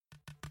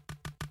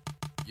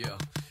Yeah,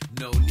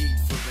 no need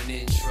for an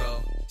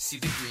intro. See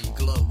the green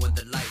glow when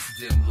the lights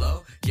dim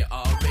low. You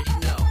already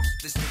know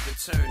this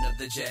the return of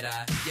the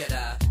Jedi. Yet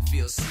I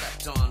feel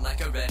slept on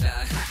like a red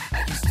eye.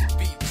 I used to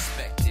be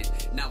respected,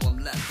 now I'm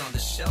left on the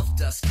shelf,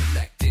 dust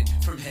collected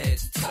from head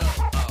to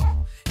toe.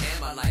 Oh,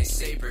 and my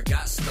lightsaber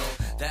got stole.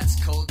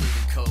 That's colder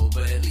than cold,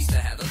 but at least I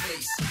have a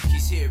face.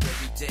 He's here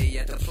every day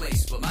at the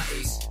place, but my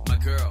ace, my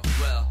girl,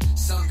 well,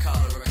 some call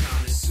her a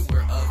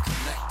connoisseur of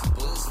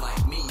collectibles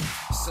like me.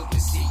 So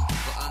is he,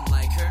 but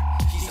unlike her,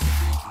 he's a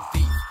freaking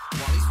thief.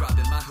 While he's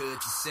robbing my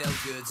hood to sell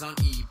goods on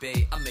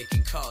eBay, I'm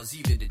making calls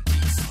even to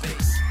deep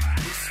space.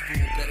 This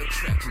fool better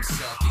check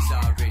himself, he's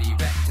already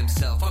wrecked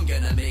himself. I'm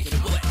gonna make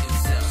him wet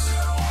himself.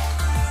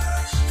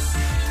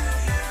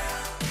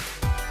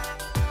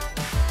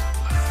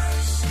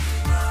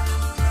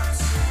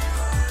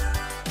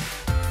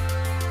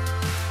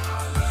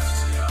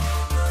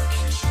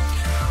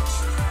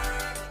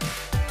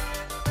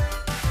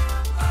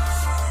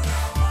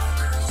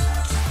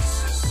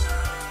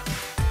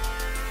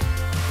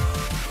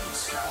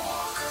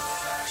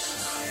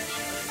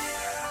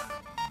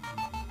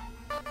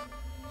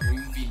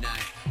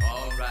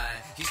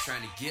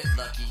 Trying to get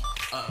lucky,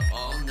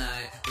 all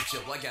night. But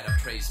yo, I gotta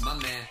praise my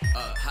man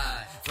up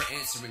high for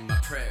answering my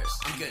prayers.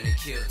 I'm gonna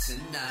kill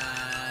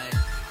tonight.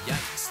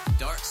 Yikes, the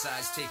dark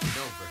side's taking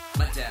over.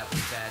 My dad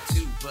was bad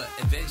too, but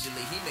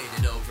eventually he made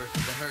it over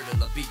the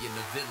hurdle of being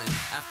a villain.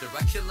 After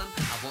I kill him,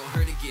 I won't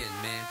hurt again,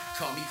 man.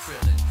 Call me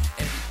Krillin.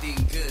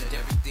 Everything good,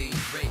 everything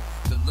great.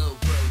 The little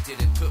bro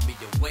didn't put me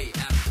away.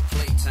 After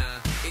playtime,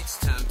 it's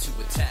time to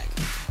attack.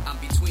 I'm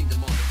between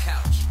them on the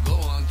couch.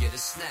 Go on, get a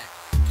snack.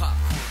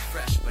 Popcorn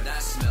fresh, but I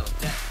smell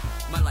death.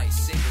 My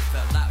lightsaber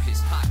fell out his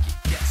pocket,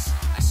 yes,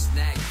 I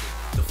snagged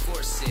it. The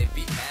force said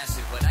be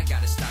passive, but I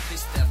gotta stop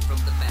his theft from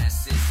the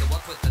masses. So I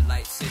put the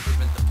lightsaber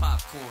in the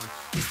popcorn.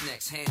 His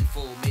next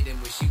handful made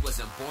him wish he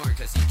wasn't born,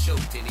 cause he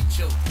choked and he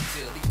choked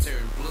until he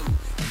turned blue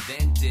and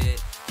then dead.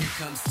 Here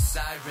comes the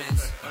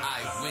sirens, I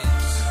win.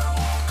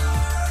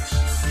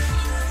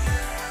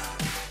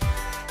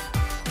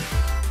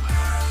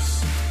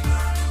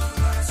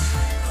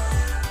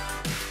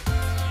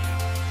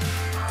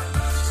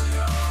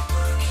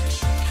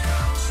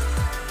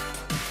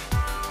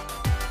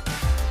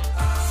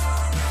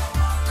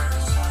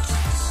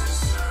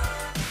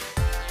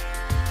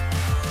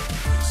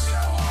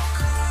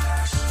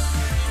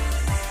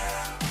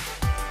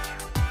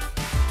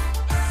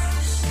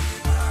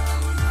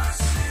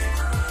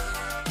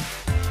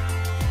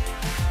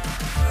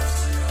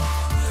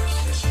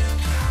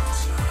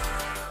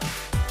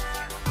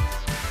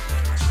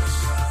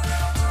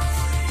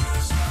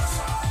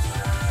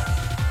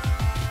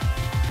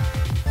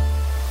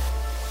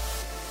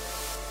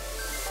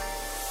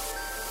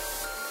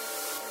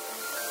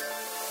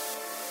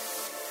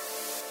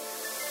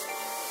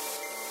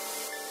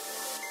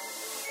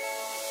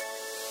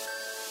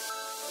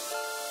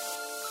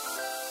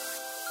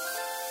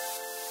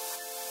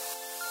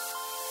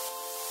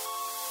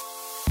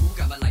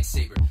 My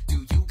lightsaber.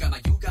 Do you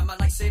got my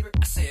lightsaber?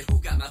 I said who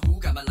got my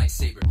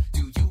lightsaber? Do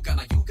you got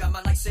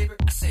my lightsaber?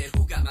 I said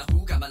who got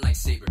my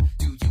lightsaber?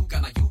 Do you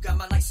got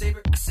my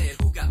lightsaber? I said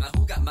who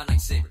got my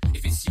lightsaber?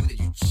 If it's you, then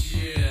you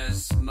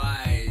just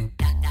might.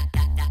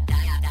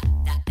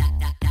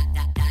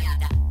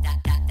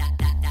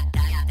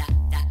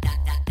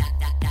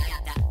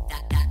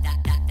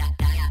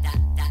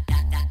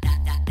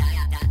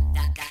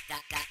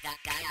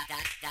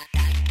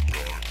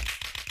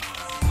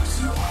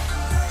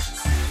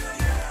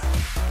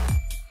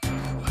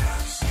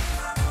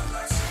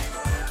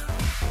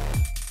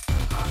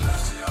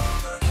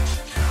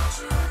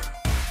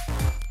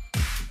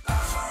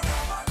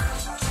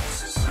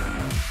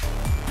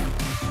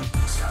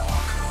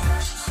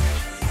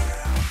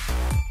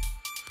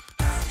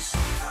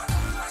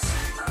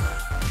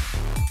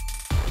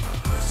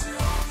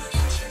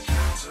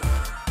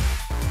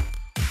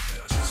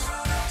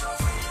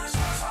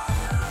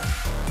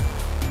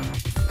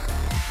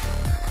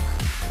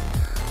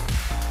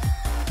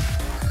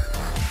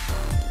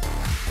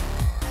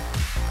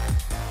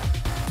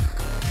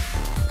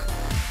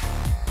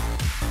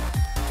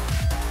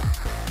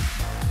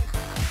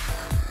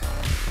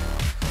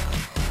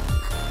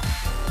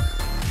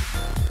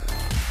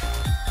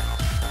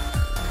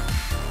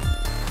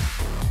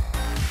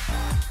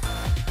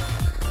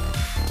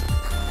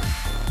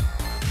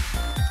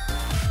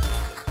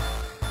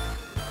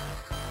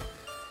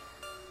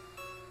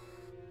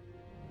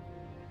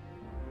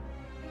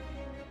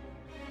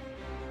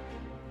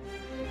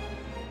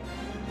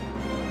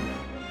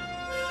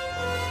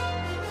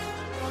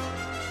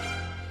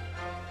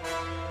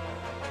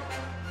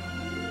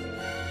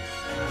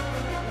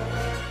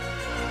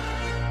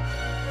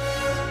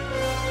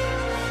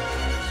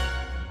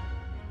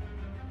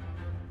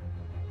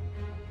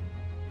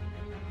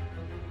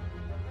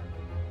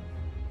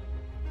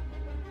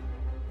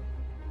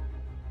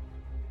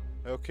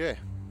 Okay,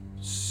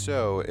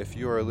 so if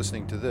you are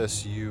listening to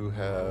this, you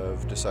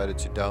have decided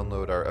to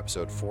download our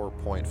episode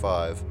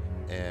 4.5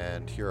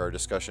 and hear our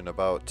discussion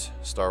about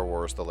Star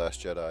Wars The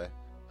Last Jedi.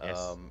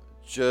 Yes.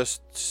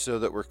 Just so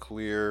that we're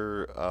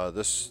clear,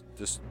 this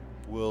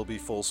will be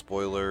full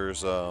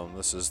spoilers.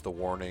 This is the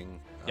warning.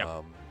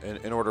 Yep.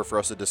 In order for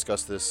us to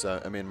discuss this,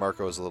 I mean,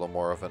 Marco is a little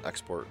more of an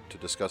expert to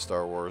discuss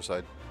Star Wars.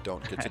 I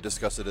don't get to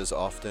discuss it as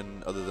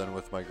often, other than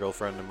with my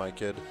girlfriend and my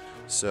kid.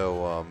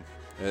 So,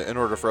 in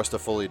order for us to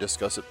fully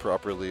discuss it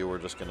properly, we're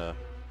just gonna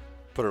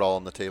put it all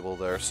on the table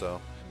there.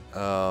 So,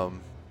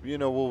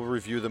 we'll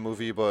review the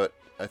movie, but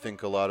I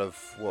think a lot of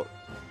what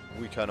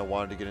we kind of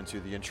wanted to get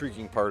into, the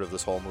intriguing part of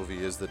this whole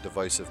movie, is the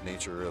divisive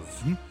nature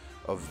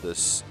of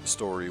this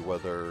story,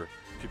 whether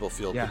people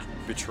feel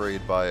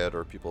betrayed by it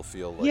or people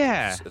feel like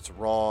it's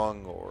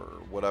wrong or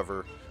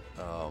whatever.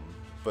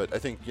 But I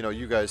think,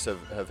 you guys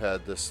have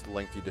had this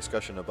lengthy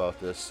discussion about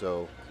this,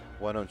 so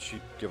why don't you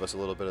give us a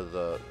little bit of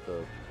the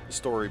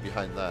story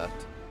behind that?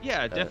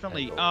 Yeah,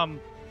 definitely.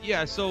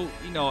 So,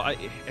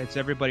 as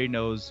everybody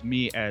knows,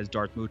 me as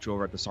Darth Mooch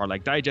over at the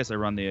Sarlacc Digest, I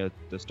run the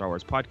Star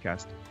Wars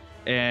podcast,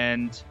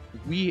 and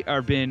we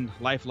are been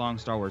lifelong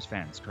Star Wars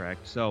fans,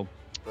 correct? So,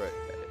 right.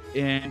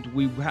 And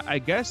I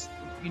guess,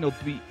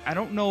 I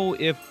don't know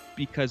if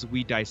because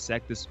we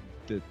dissect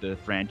the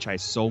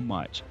franchise so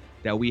much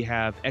that we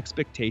have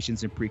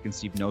expectations and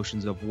preconceived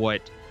notions of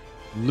what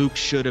Luke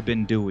should have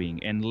been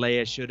doing and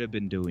Leia should have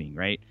been doing,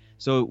 right?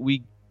 So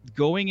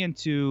going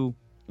into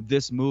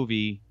this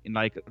movie, and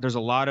there's a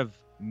lot of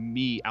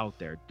me out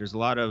there. There's a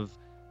lot of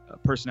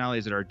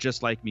personalities that are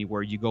just like me,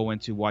 where you go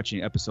into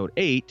watching episode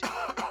 8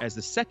 as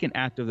the second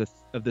act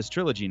of this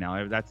trilogy.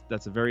 Now,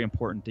 that's a very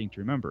important thing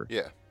to remember.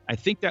 Yeah. I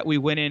think that we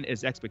went in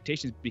as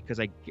expectations because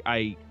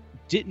I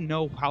didn't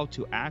know how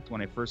to act when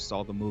I first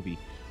saw the movie.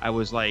 I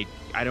was like,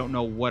 I don't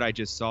know what I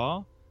just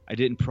saw. I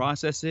didn't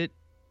process it,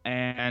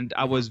 and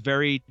I was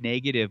very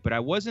negative, but I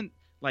wasn't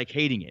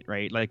hating it,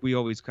 right? Like we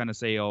always kind of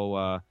say,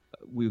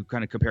 we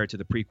kind of compare it to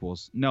the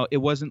prequels. No, it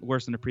wasn't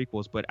worse than the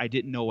prequels, but I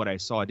didn't know what I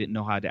saw. I didn't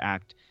know how to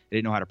act. I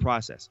didn't know how to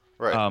process.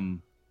 Right.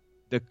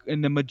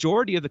 The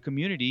majority of the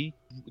community,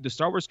 the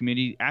Star Wars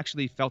community,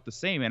 actually felt the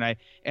same, and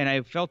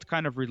I felt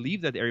kind of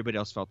relieved that everybody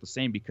else felt the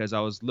same, because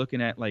I was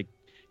looking at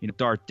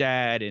Darth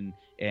Dad and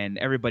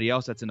everybody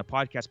else that's in the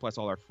podcast, plus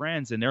all our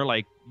friends, and they're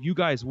like, "You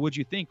guys, what'd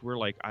you think?" We're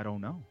like, "I don't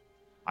know.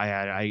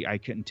 I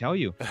couldn't tell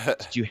you."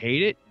 Did you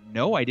hate it?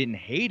 No, I didn't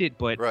hate it,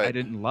 but I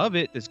didn't love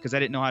it. It's because I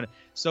didn't know how to.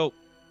 So,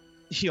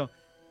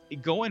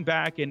 going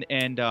back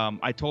and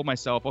I told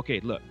myself,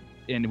 okay, look,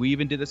 and we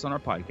even did this on our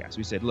podcast.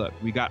 We said, look,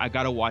 I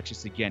got to watch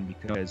this again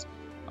because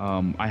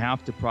I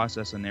have to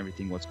process on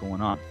everything what's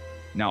going on.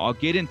 Now, I'll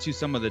get into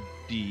some of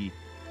the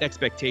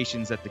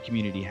expectations that the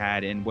community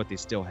had and what they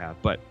still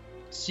have, but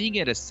seeing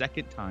it a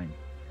second time,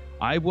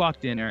 I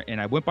walked in there and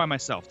I went by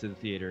myself to the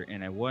theater,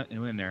 and I went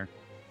in there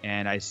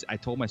and I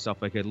told myself,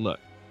 look,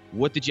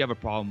 what did you have a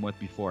problem with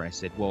before? I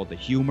said, well, the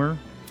humor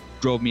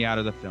drove me out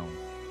of the film.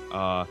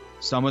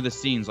 Some of the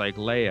scenes like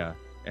Leia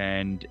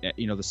and the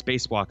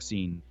spacewalk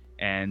scene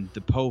and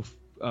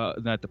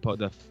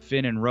the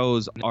Finn and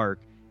Rose arc,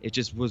 it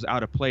just was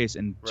out of place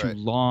and too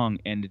long,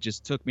 and it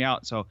just took me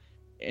out. So,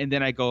 and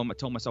then I told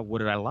myself, what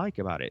did I like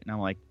about it? And I'm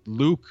like,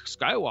 Luke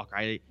Skywalker,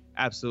 I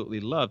absolutely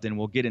loved, and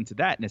we'll get into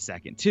that in a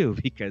second too,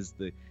 because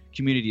the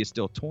community is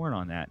still torn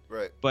on that.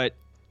 Right. But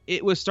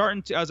it was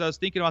starting to, as I was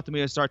thinking about the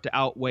movie, start to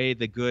outweigh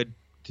the good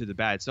to the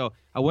bad. So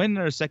I went in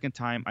there a second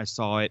time, I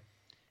saw it,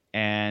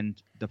 and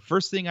the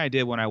first thing I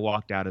did when I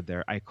walked out of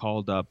there, I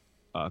called up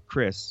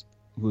Chris,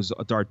 who's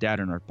a Darth Dad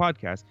on our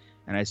podcast,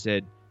 and I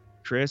said,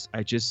 Chris,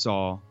 I just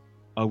saw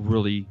a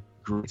really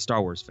great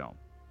Star Wars film.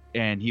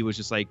 And he was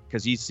just like,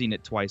 because he's seen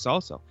it twice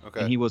also.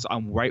 Okay. And he was,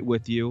 I'm right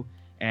with you.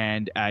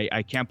 And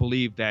I can't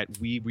believe that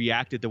we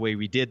reacted the way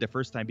we did the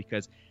first time,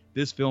 because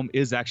this film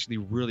is actually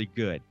really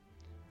good.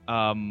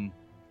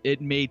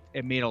 It made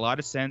a lot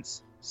of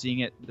sense seeing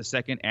it the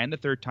second and the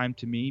third time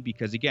to me,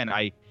 because again,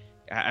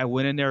 I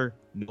went in there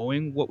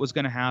knowing what was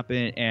going to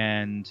happen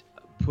and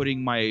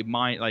putting my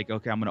mind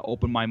okay, I'm going to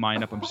open my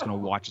mind up. I'm just going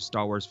to watch a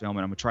Star Wars film,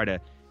 and I'm going to try to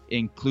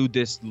include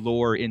this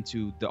lore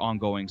into the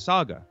ongoing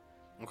saga.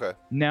 Okay.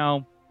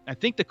 Now, I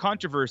think the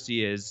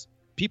controversy is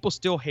people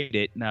still hate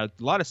it. Now, a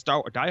lot of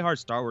diehard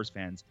Star Wars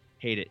fans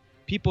hate it.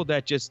 People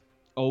that just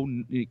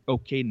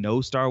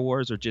know Star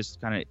Wars or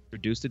just kind of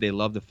produced it, they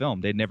love the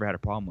film. They never had a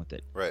problem with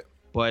it. Right.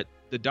 But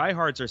the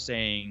diehards are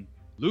saying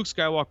Luke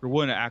Skywalker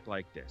wouldn't act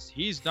like this.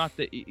 He's not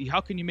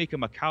how can you make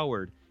him a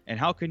coward? And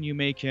how can you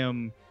make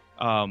him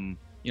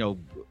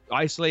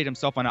isolate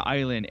himself on an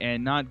island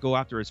and not go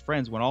after his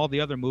friends, when all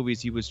the other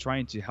movies he was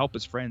trying to help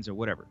his friends or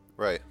whatever.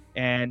 Right.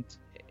 And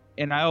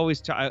I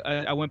always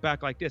I went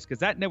back like this, because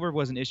that never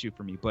was an issue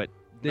for me. But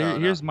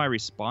here's my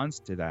response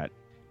to that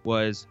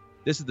was,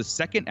 this is the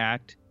second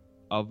act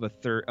of a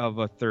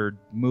third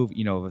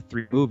movie, of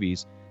 3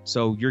 movies.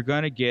 So you're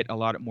going to get a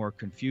lot more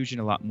confusion,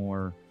 a lot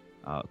more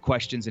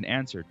questions and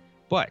answered.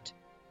 But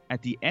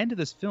at the end of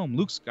this film,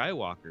 Luke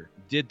Skywalker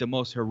did the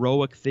most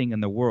heroic thing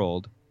in the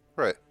world.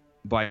 Right.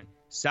 By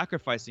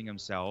sacrificing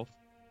himself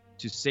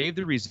to save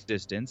the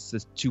Resistance,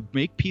 to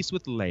make peace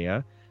with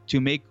Leia,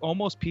 to make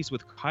almost peace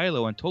with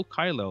Kylo, and told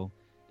Kylo,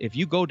 if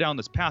you go down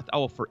this path, I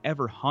will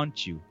forever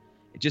haunt you.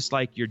 just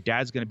like your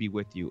dad's gonna be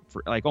with you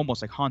for like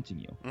almost like haunting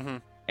you. Mm-hmm.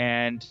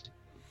 And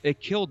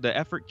the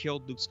effort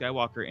killed Luke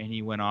Skywalker, and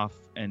he went off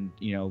and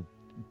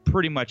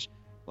pretty much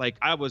like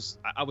I was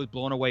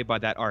blown away by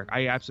that arc.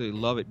 I absolutely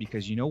love it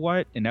because you know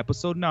what? In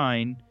episode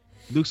 9,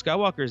 Luke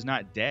Skywalker is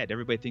not dead.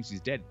 Everybody thinks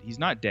he's dead. He's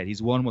not dead.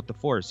 He's one with the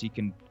Force. He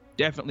can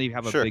definitely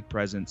have a big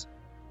presence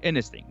in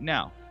this thing.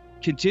 Now,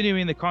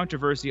 continuing the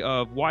controversy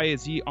of why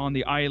is he on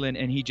the island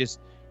and he just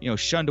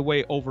shunned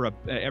away over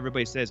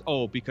everybody says,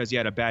 oh, because he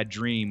had a bad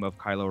dream of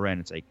Kylo Ren.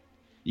 It's like,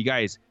 you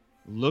guys,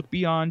 look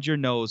beyond your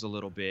nose a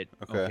little bit.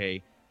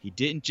 Okay. He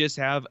didn't just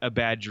have a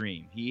bad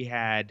dream.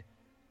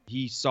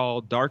 He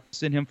saw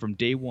darkness in him from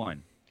day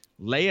one.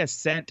 Leia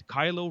sent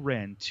Kylo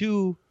Ren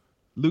to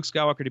Luke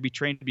Skywalker to be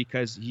trained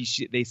because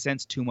they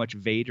sensed too much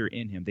Vader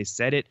in him. They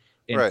said it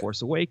in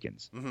Force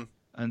Awakens. Mm-hmm.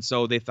 And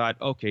so they thought,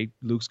 okay,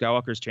 Luke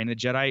Skywalker's training the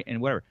Jedi and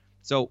whatever.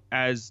 So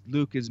as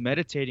Luke is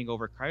meditating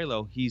over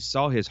Kylo, he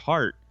saw his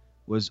heart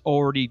was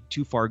already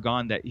too far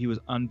gone, that he was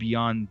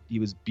beyond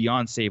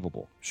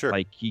savable. Sure.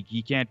 Like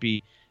he can't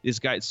be. This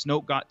guy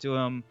Snoke got to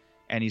him,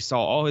 and he saw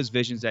all his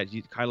visions that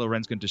Kylo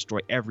Ren's going to destroy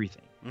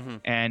everything. Mm-hmm.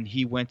 And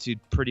he went to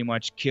pretty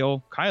much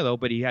kill Kylo,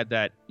 but he had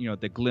that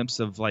the glimpse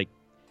of like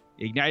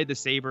ignited the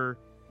saber,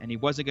 and he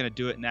wasn't going to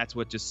do it, and that's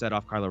what just set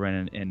off Kylo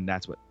Ren, and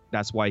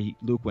that's why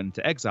Luke went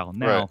into exile.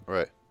 Now,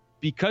 right.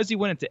 Because he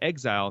went into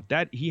exile,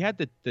 that he had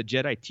the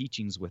Jedi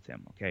teachings with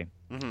him. Okay,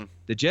 mm-hmm.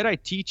 The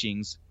Jedi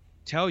teachings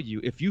tell you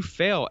if you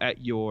fail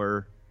at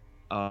your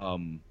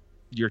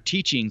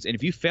teachings, and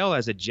if you fail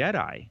as a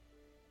Jedi,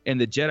 and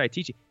the Jedi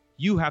teaching,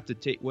 you have to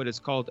take what is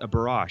called a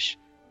barrage,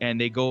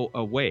 and they go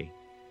away.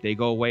 They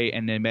go away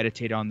and then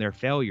meditate on their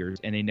failures,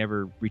 and they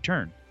never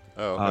return.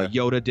 Oh, okay.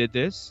 Yoda did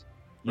this.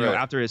 You know, Right.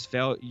 after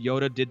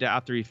Yoda did that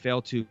after he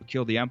failed to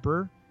kill the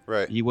Emperor.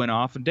 Right. He went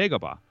off in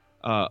Dagobah.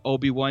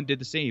 Obi-Wan did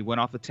the same. He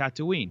went off of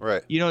Tatooine.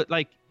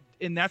 Right.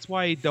 And that's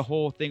why the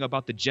whole thing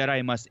about the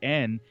Jedi must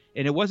end.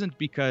 And it wasn't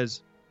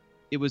because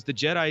it was the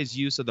Jedi's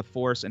use of the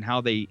Force and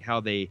how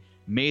they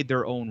made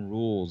their own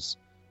rules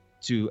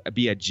to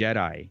be a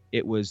Jedi.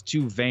 It was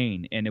too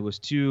vain and it was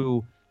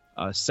too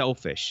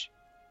selfish.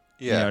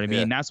 Yeah. You know what I mean?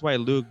 Yeah. That's why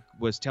Luke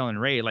was telling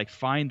Rey, like,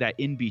 find that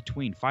in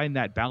between, find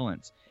that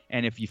balance.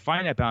 And if you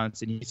find that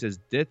balance, and he says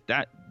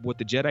that what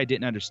the Jedi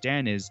didn't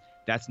understand is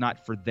that's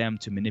not for them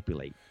to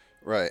manipulate.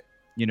 Right.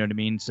 You know what I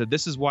mean? So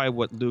this is why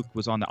what Luke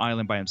was on the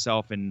island by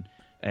himself, and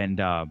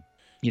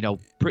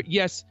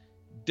yes,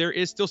 there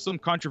is still some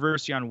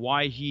controversy on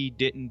why he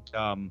didn't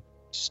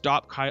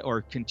stop Kylo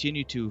or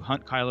continue to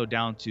hunt Kylo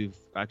down to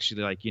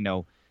actually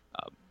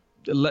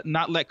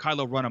not let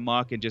Kylo run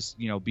amok and just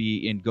go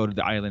to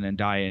the island and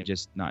die and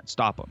just not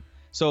stop him.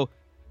 So,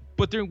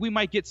 but we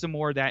might get some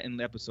more of that in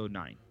episode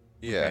 9.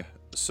 Yeah. Okay.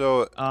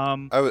 So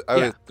Go I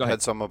ahead.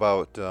 had some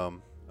about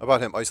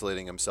him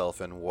isolating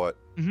himself and what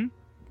Mm-hmm.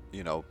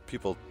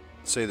 People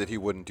say that he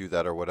wouldn't do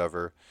that or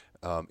whatever.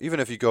 Even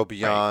if you go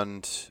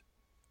beyond,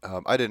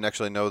 I didn't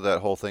actually know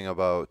that whole thing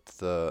about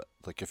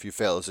if you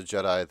fail as a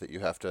Jedi that you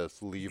have to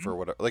leave or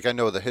whatever. Like, I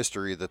know the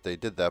history that they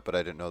did that, but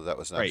I didn't know that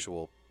was an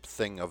actual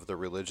thing of the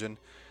religion.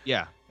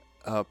 Yeah.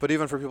 But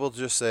even for people to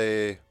just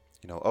say,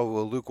 oh,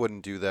 well, Luke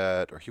wouldn't do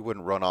that or he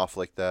wouldn't run off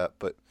like that,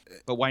 but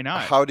why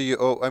not? how do you?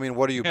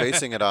 What are you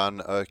basing it on?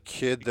 A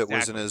kid that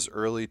was in his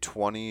early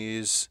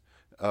 20s.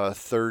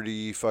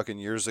 30 fucking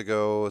years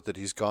ago, that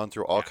he's gone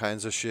through all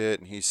kinds of shit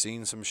and he's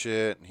seen some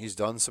shit and he's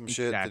done some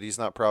shit that he's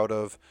not proud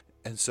of,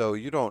 and so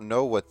you don't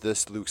know what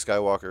this Luke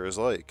Skywalker is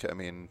like. I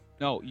mean,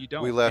 no, you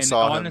don't. We last and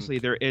saw honestly,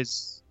 him.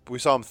 We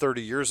saw him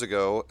 30 years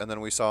ago, and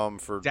then we saw him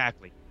for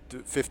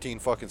 15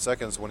 fucking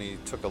seconds when he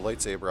took a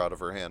lightsaber out of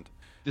her hand.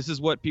 This is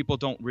what people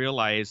don't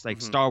realize. Like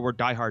Star Wars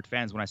diehard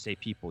fans, when I say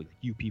people,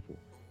 you people.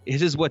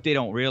 This is what they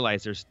don't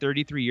realize. There's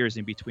 33 years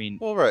in between.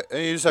 Well, right.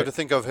 And you just have to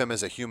think of him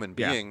as a human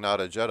being,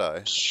 not a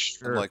Jedi.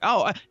 Sure.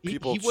 And he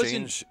people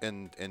wasn't...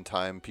 change in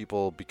time.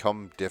 People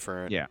become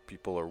different. Yeah.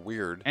 People are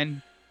weird.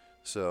 And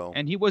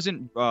he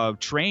wasn't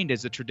trained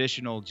as a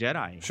traditional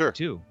Jedi. Sure.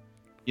 Too.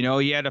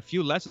 He had a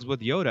few lessons with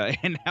Yoda,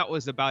 and that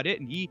was about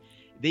it. And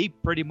they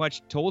pretty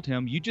much told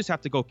him, you just have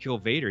to go kill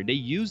Vader. They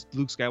used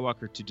Luke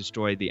Skywalker to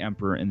destroy the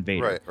Emperor and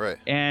Vader. Right.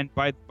 And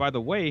by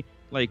the way,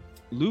 like,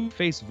 Luke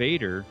faced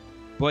Vader,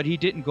 but he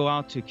didn't go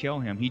out to kill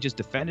him. He just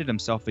defended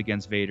himself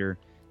against Vader,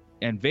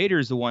 and Vader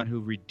is the one who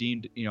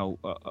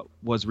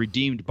was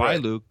redeemed by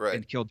Luke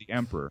and killed the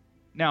Emperor.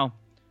 Now,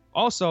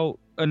 also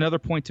another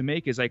point to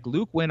make is, like,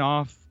 Luke went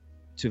off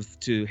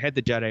to head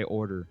the Jedi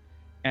Order,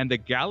 and the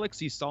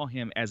galaxy saw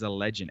him as a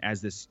legend,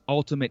 as this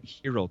ultimate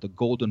hero, the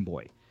Golden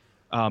Boy.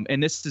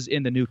 And this is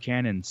in the new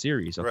canon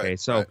series. Okay,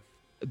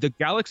 the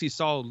galaxy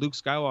saw Luke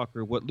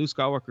Skywalker, what Luke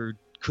Skywalker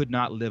could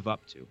not live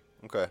up to.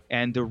 Okay,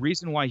 and the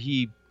reason why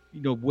he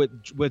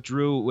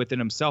withdrew within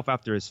himself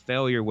after his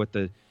failure with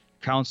the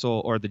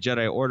Council or the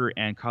Jedi Order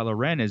and Kylo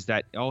Ren is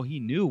that all he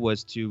knew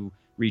was to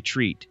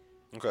retreat.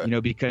 Okay.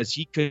 Because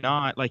he could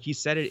not, like he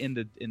said it in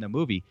the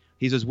movie.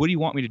 He says, "What do you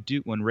want me to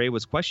do?" When Rey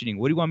was questioning,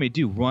 "What do you want me to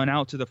do? Run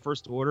out to the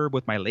First Order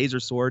with my laser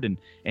sword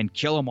and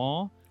kill them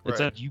all?" It's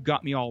like, you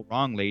got me all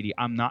wrong, lady.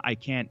 I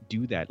can't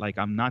do that. Like,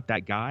 I'm not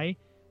that guy.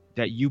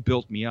 that you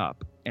built me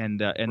up, and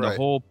the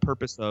whole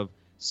purpose of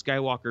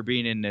Skywalker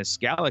being in this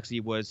galaxy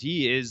was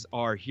he is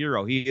our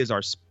hero, he is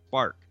our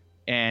spark,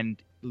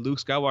 and Luke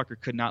Skywalker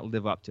could not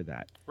live up to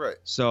that. Right.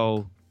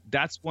 So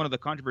that's one of the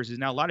controversies.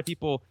 Now, a lot of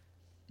people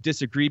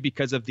disagree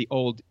because of the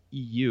old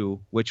EU,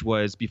 which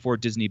was before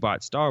Disney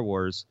bought Star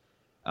Wars.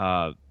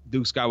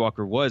 Luke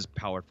Skywalker was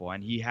powerful,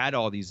 and he had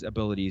all these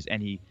abilities,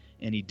 and he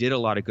did a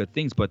lot of good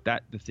things. But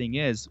the thing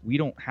is, we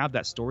don't have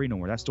that story no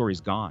more. That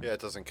story's gone. Yeah, it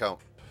doesn't count.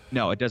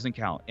 No, it doesn't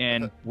count.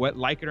 And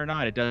like it or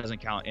not, it doesn't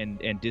count.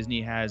 And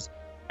Disney has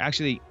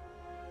actually,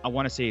 I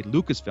want to say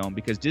Lucasfilm,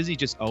 because Disney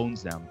just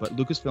owns them, but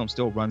Lucasfilm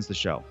still runs the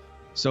show.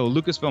 So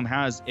Lucasfilm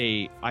has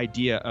a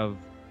idea of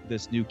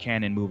this new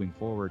canon moving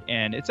forward,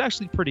 and it's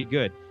actually pretty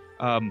good.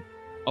 A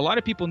lot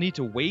of people need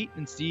to wait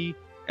and see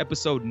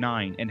episode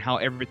 9 and how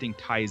everything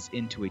ties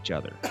into each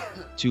other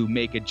to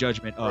make a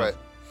judgment of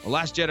The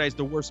Last Jedi is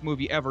the worst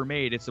movie ever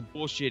made. It's a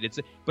bullshit.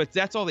 But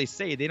that's all they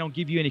say. They don't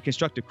give you any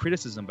constructive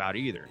criticism about it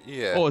either.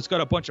 Yeah. Oh, it's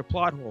got a bunch of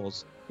plot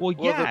holes. Well,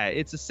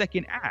 it's a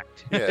second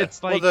act. Yeah.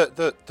 It's like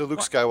the Luke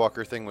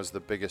Skywalker thing was the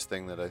biggest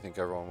thing that I think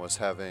everyone was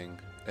having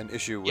an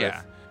issue with.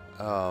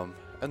 Yeah.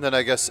 And then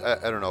I guess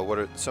I don't know what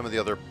are some of the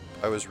other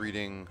I was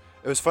reading.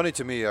 It was funny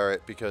to me, all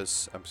right,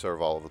 because I'm sort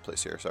of all over the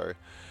place here. Sorry.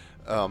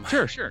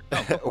 Sure.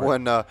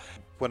 No,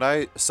 when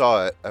I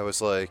saw it, I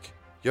was like,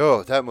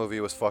 "Yo, that movie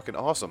was fucking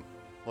awesome."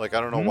 Like,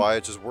 I don't know why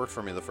it just worked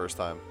for me the first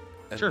time.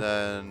 And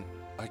then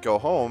I go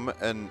home,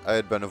 and I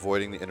had been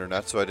avoiding the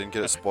internet, so I didn't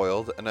get it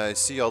spoiled. And I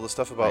see all the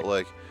stuff about,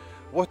 like,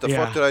 what the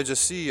fuck did I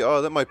just see?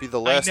 Oh, that might be the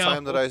last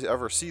time that I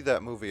ever see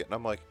that movie. And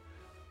I'm like,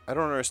 I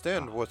don't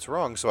understand what's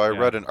wrong. So I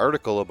read an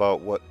article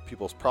about what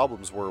people's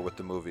problems were with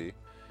the movie.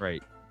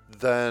 Right.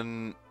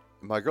 Then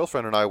my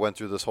girlfriend and I went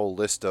through this whole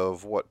list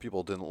of what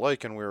people didn't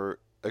like, and we were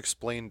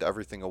explained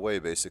everything away,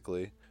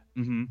 basically,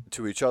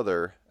 to each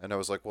other. And I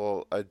was like,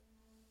 well, I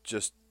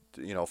just...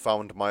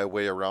 found my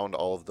way around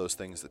all of those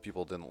things that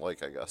people didn't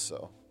like, I guess.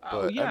 So,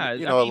 but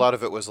a lot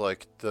of it was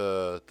like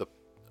the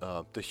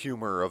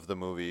humor of the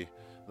movie,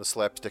 the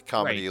slapstick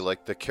comedy,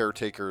 like the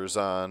caretakers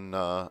on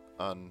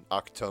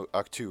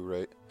Octu,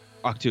 right?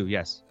 Octu,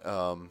 yes.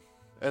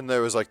 And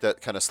there was like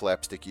that kind of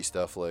slapsticky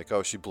stuff, like,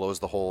 oh, she blows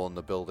the hole in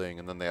the building,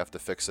 and then they have to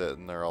fix it,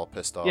 and they're all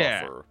pissed off.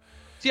 Yeah.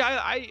 See,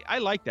 I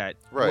like that.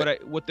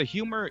 Right. What the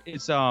humor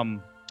is,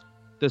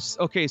 this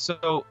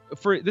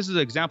is an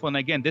example, and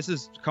again, this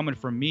is coming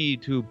from me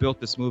who built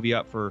this movie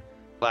up for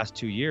the last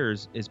 2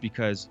 years, is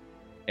because,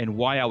 and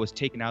why I was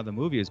taken out of the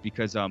movie is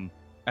because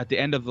at the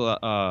end of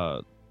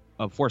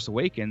Force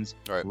Awakens,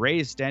 Rey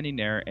is standing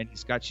there, and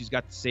she's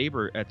got the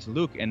saber to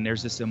Luke, and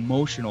there's this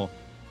emotional,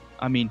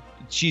 I mean,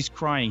 she's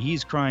crying,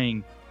 he's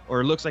crying,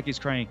 or it looks like he's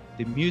crying.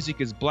 The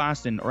music is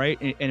blasting, right,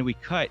 and we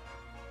cut,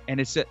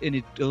 and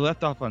it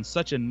left off on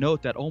such a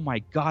note that, oh my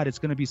God, it's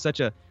gonna be such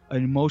an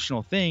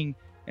emotional thing.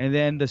 And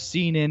then the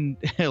scene in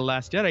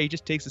Last Jedi, he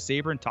just takes the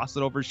saber and tosses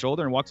it over his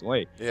shoulder and walks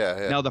away.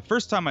 Yeah. Now, the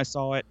first time I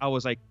saw it, I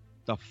was like,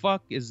 the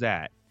fuck is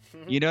that?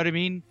 You know what I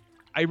mean?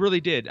 I really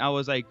did. I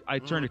was like, I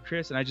turned to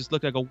Chris and I just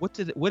looked, I go, what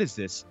is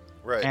this?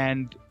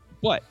 Right.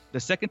 But the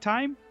second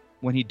time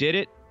when he did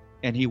it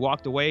and he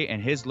walked away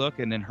and his look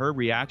and then her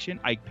reaction,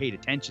 I paid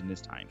attention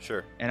this time.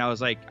 Sure. And I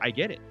was like, I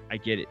get it.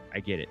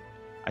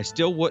 I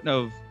still wouldn't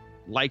have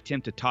liked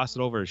him to toss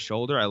it over his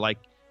shoulder.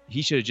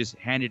 He should have just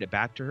handed it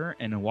back to her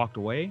and then walked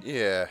away.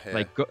 Yeah.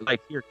 Like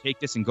here, take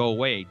this and go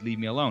away. Leave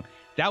me alone.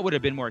 That would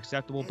have been more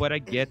acceptable. But I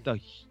get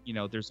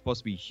there's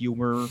supposed to be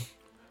humor.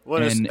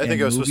 Well, I think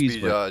it was supposed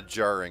to be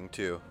jarring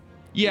too.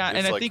 Yeah, it's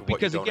and I like think what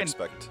because you don't again,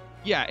 expect.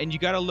 Yeah, and you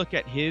got to look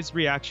at his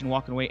reaction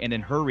walking away, and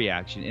then her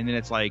reaction, and then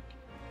it's like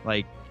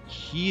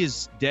he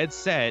is dead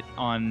set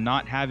on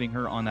not having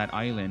her on that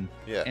island.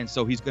 Yeah. And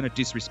so he's gonna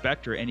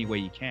disrespect her any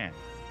way he can.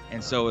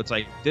 And so it's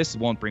like, this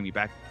won't bring me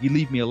back. You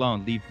leave me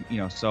alone.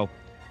 So.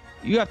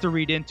 You have to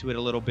read into it a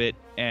little bit,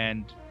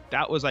 and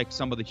that was like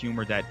some of the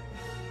humor that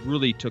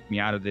really took me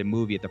out of the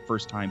movie at the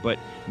first time. But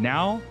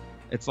now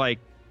it's like,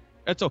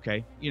 it's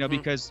okay,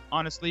 because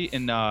honestly,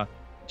 in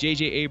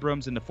J.J.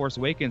 Abrams in The Force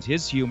Awakens,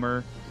 his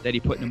humor that he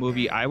put in the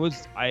movie,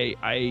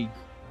 I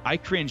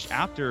cringed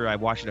after I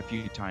watched it a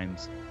few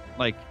times.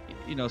 Like,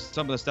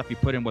 some of the stuff he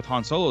put in with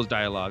Han Solo's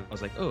dialogue, I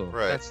was like, oh,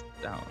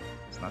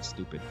 it's not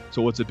stupid.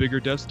 So what's a bigger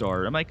Death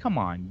Star? I'm like, come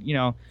on,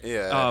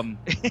 Yeah.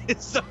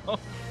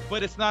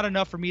 But it's not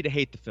enough for me to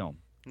hate the film.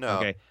 No.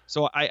 Okay.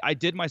 So I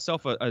did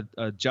myself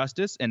a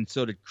justice, and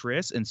so did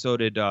Chris, and so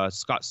did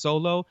Scott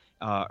Solo,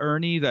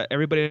 Ernie,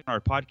 everybody on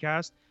our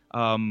podcast.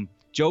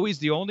 Joey's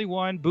the only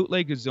one.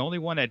 Bootleg is the only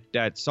one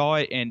that saw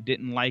it and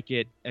didn't like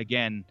it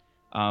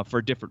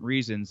for different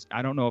reasons.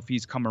 I don't know if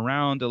he's come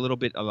around a little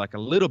bit.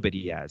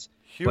 He has,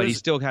 he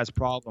still has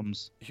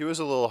problems. He was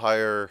a little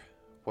higher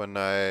when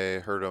I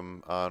heard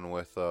him on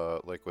with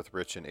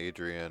Rich and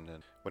Adrian,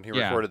 and when he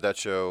recorded that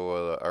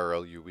show,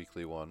 RLU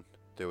Weekly one,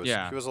 he was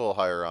a little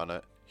higher on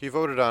it. He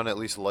voted on, at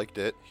least liked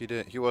it.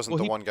 He wasn't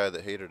the one guy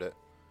that hated it.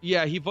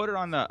 Yeah, he voted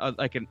on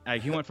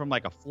he went from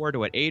like a 4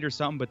 to an 8 or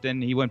something, but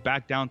then he went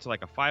back down to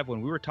like a 5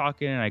 when we were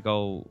talking, and I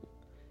go,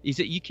 he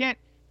said, you can't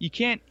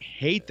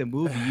hate the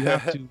movie. You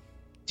have to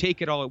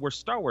take it all. We're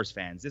Star Wars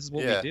fans. This is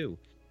what Yeah. we do.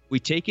 We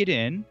take it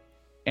in,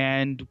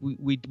 and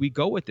we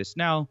go with this.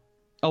 Now,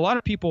 a lot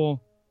of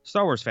people,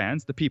 Star Wars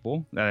fans, the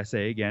people that I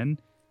say again,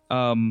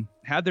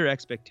 had their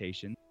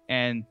expectations,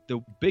 and the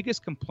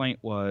biggest complaint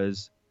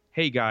was,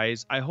 hey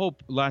guys, I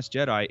hope Last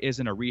Jedi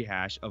isn't a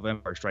rehash of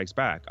Empire Strikes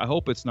Back. I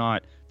hope it's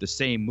not the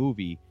same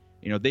movie.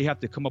 They have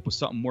to come up with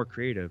something more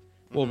creative.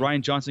 Well,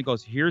 Rian Johnson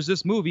goes, here's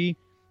this movie,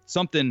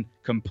 something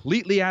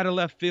completely out of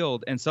left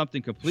field and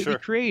something completely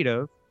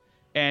creative.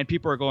 And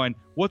people are going,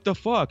 what the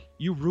fuck?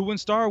 You ruined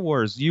Star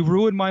Wars. You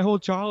ruined my whole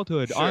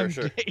childhood.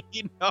 Sure.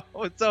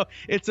 So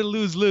it's a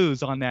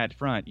lose-lose on that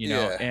front,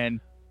 Yeah. And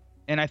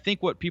I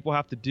think what people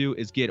have to do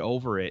is get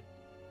over it.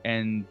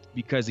 And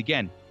because,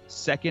 again,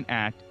 second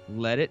act,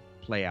 let it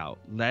play out.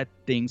 Let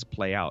things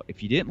play out.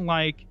 If you didn't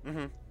like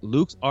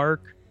Luke's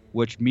arc,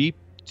 which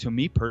to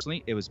me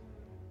personally,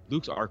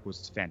 Luke's arc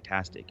was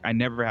fantastic. I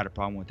never had a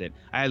problem with it.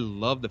 I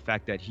love the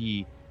fact that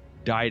he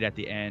died at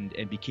the end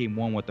and became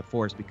one with the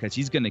Force, because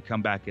he's going to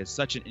come back as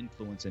such an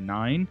influence in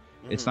 9.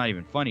 It's not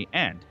even funny.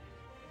 And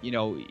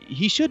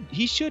he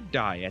should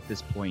die at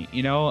this point.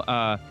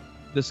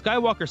 The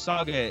Skywalker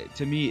saga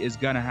to me is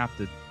going to have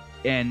to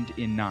end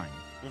in 9.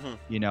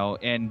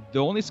 And the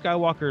only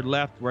Skywalker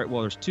left, right?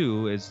 Well, there's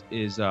 2 is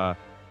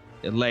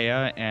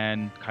Leia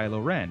and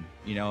Kylo Ren.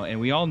 And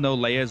we all know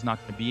Leia is not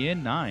going to be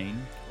in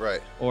 9.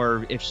 Right.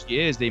 Or if she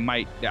is, they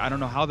might. I don't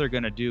know how they're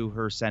going to do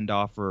her send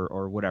off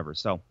or whatever.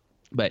 So,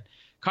 but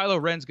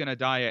Kylo Ren's going to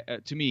die.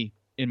 To me,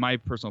 in my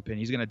personal opinion,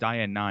 he's going to die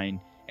in 9,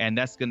 and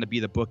that's going to be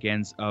the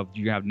bookends of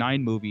you have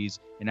 9 movies,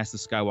 and that's the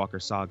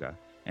Skywalker saga.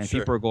 And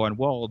people are going,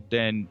 well,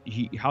 then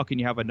how can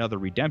you have another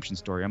redemption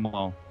story? I'm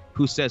all,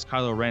 who says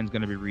Kylo Ren's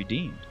going to be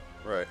redeemed?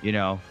 Right.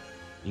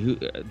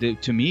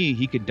 To me,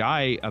 he could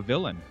die a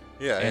villain.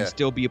 Yeah.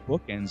 Still be a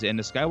bookends. And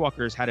the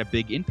Skywalkers had a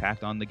big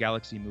impact on the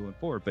galaxy moving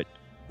forward. But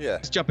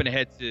it's jumping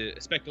ahead to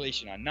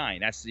speculation on 9.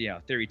 That's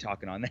theory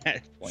talking on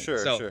that point.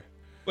 Sure.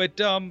 But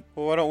well,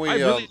 why don't we? I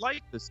really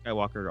like the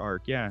Skywalker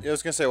arc. Yeah. I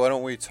was gonna say, why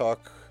don't we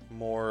talk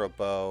more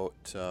about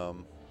the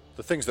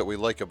things that we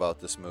like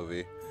about this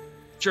movie?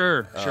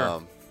 Sure.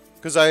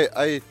 Because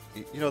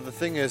the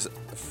thing is,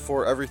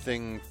 for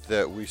everything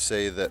that we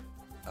say that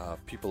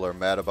people are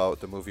mad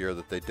about the movie or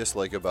that they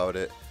dislike about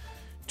it,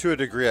 to a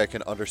degree, I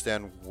can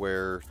understand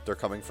where they're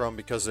coming from,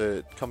 because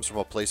it comes from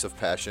a place of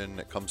passion.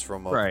 It comes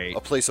from a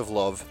place of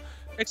love.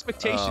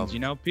 Expectations,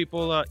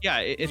 people.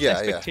 It's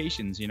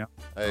expectations.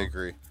 I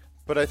agree,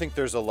 but I think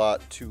there's a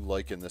lot to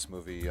like in this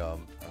movie.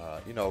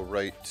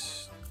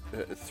 Right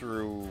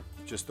through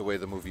just the way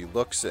the movie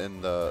looks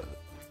and the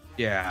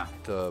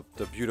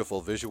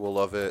beautiful visual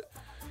of it.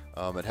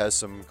 It has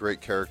some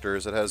great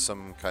characters. It has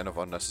some kind of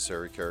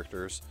unnecessary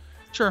characters.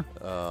 Sure.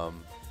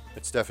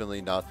 It's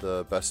definitely not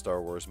the best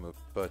Star Wars movie,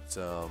 but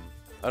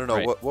I don't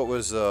know what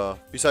was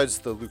besides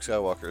the Luke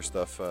Skywalker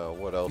stuff.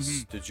 What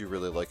else did you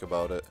really like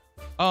about it?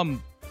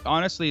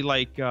 Honestly,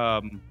 like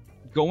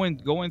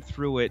going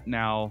through it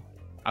now,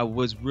 I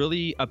was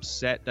really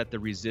upset that the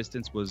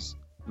Resistance was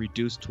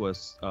reduced to a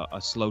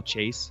slow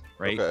chase.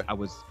 Right. Okay. I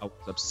was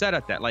upset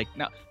at that. Like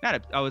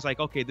I was like,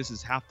 okay, this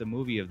is half the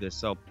movie of this.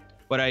 So,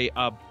 but I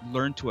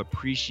learned to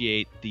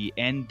appreciate the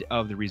end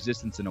of the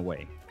Resistance in a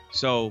way.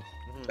 So.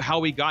 How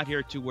we got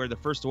here to where the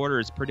First Order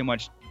is pretty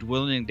much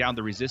dwindling down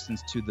the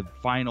Resistance to the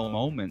final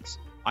moments,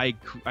 I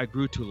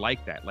grew to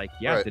like that. Like,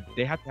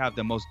 they have to have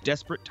the most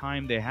desperate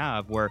time they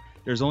have, where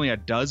there's only a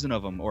dozen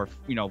of them, or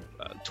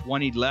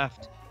 20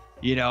 left,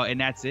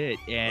 and that's it.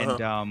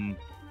 And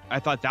I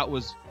thought that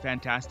was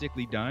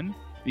fantastically done,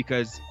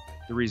 because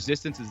the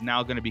Resistance is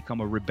now going to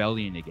become a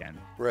rebellion again.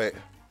 Right.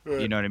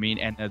 You know what I mean?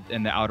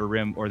 And the Outer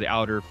Rim or the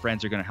Outer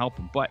Friends are going to help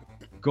them. But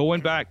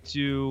going back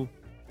to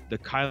the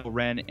Kylo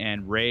Ren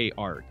and Rey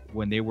arc,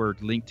 when they were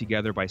linked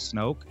together by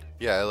Snoke.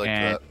 Yeah, I like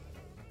that.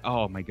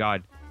 Oh my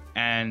God.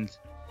 And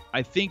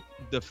I think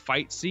the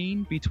fight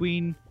scene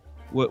between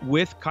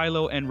with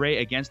Kylo and Rey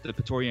against the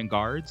Praetorian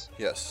Guards.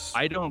 Yes.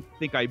 I don't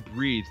think I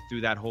breathed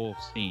through that whole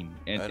scene,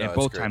 and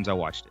both times I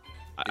watched it.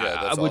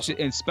 Yeah, that's awesome.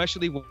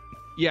 Especially when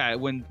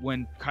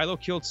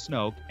Kylo killed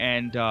Snoke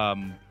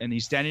and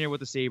he's standing there with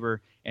the saber,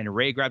 and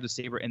Rey grabbed the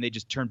saber, and they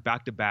just turned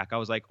back to back. I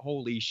was like,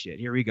 holy shit,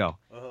 here we go.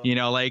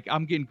 Like,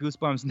 I'm getting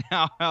goosebumps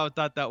now. I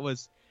thought that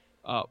was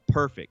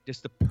perfect,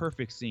 just the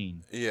perfect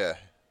scene. Yeah.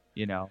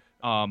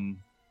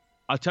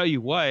 I'll tell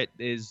you what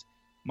is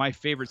my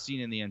favorite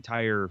scene in the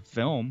entire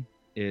film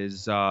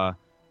is the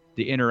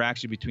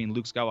interaction between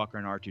Luke Skywalker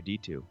and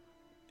R2-D2.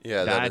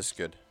 Yeah, that is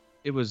good.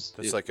 It was.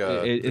 It's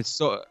it's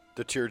so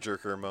the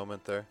tearjerker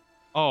moment there.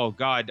 Oh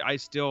God, I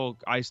still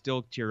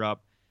tear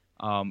up.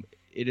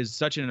 It is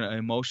such an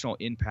emotional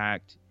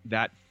impact,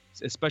 that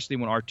especially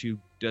when R2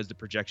 does the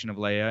projection of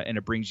Leia, and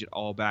it brings it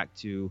all back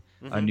to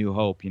A New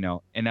Hope,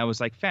 and I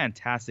was like,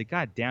 fantastic.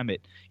 God damn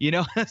it,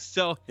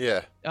 So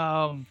yeah.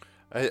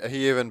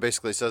 He even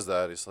basically says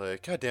that. He's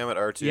like, God damn it,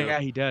 R2. Yeah,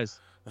 he does.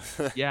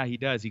 Yeah, he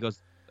does. He goes,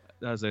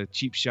 that was a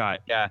cheap shot.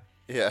 Yeah.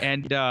 Yeah.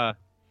 And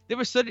there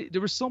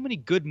were so many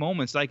good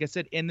moments, like I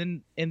said, and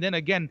then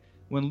again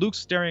when Luke's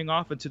staring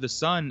off into the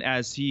sun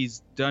as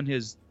he's done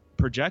his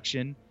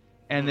projection,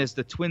 and there's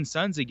the twin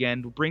sons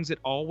again, brings it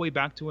all the way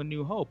back to A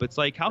New Hope. It's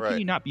like, how can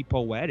you not be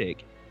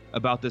poetic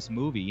about this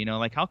movie? You know,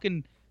 like, how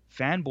can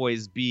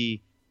fanboys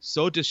be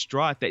so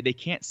distraught that they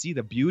can't see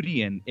the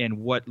beauty in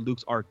what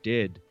Luke's arc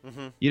did?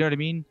 You know what I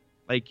mean?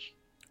 Like,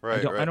 I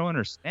don't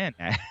understand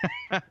that.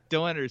 I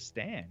don't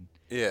understand.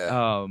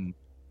 Yeah.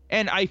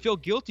 And I feel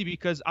guilty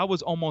because I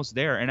was almost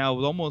there, and I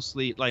was almost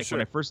like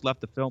when I first left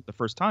the film the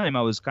first time,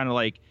 I was kind of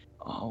like,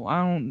 oh,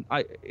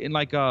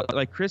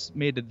 like Chris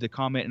made the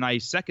comment, and I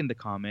second the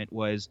comment,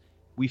 was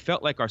we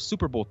felt like our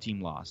Super Bowl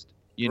team lost,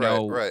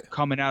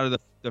 coming out of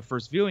the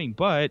first viewing,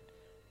 but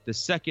the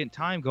second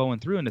time going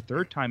through and the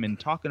third time and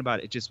talking about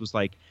it, it just was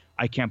like,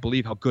 I can't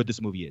believe how good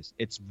this movie is.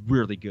 It's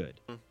really good,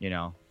 you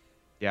know?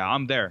 Yeah,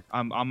 I'm there.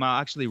 I'm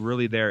actually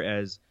really there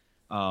as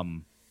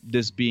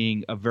this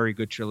being a very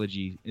good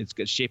trilogy. It's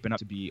shaping up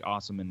to be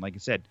awesome. And like I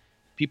said,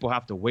 people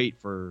have to wait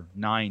for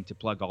 9 to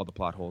plug all the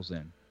plot holes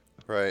in.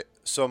 Right.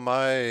 So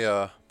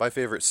my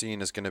favorite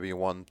scene is going to be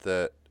one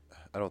that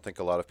I don't think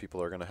a lot of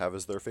people are going to have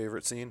as their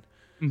favorite scene.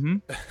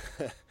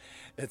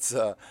 It's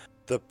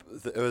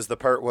it was the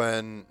part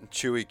when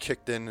Chewie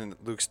kicked in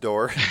Luke's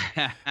door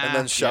and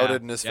then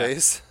shouted in his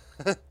face.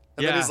 And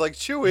then he's like,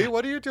 Chewie,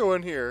 what are you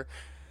doing here?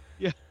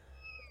 Yeah.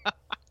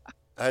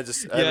 I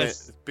mean,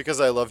 because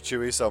I love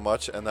Chewie so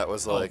much, and that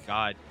was like, oh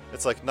God.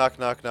 It's like knock,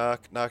 knock,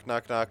 knock, knock,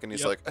 knock, knock, and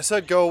he's like, I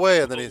said go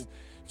away, and then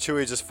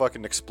Chewie just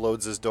fucking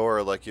explodes his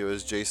door like it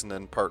was Jason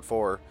in Part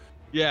 4.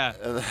 Yeah,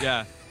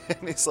 and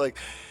and he's like,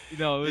 it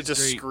was he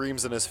just great.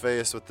 screams in his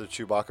face with the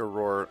Chewbacca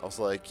roar. I was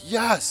like,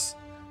 yes!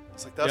 I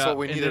was like, that's what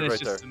we needed right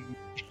there.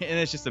 And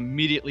it's just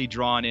immediately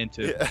drawn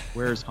into,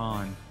 where's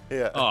Han?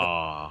 Yeah.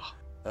 Oh.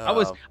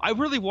 I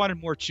really wanted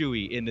more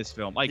Chewie in this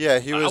film. Like,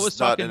 he was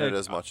not in it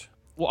as much.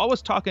 Well, I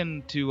was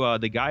talking to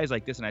the guys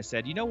like this, and I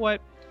said, you know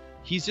what?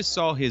 He's just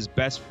saw his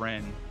best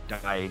friend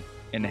die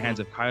in the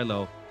hands of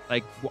Kylo.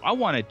 Like, I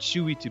wanted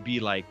Chewie to be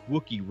like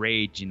Wookiee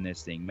Rage in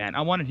this thing, man.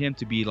 I wanted him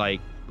to be like,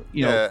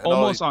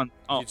 almost on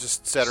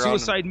just sat around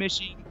suicide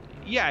mission.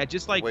 Yeah,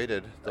 just like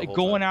waited like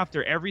going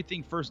after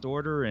everything First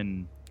Order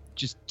and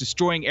just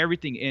destroying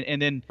everything,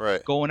 and then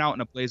going out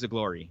in a blaze of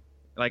glory.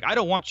 Like, I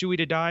don't want Chewie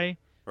to die,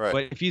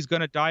 but if he's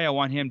gonna die, I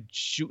want him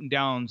shooting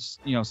down,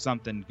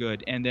 something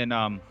good. And then,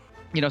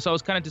 so I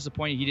was kind of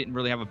disappointed he didn't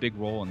really have a big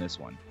role in this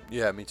one.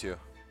 Yeah, me too.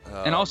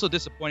 And also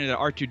disappointed that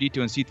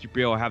R2-D2 and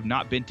C-3PO have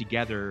not been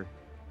together,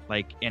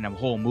 like, in a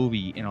whole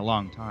movie in a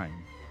long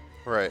time.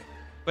 Right.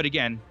 But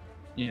again,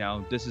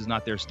 this is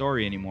not their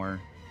story anymore.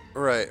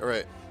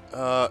 Right.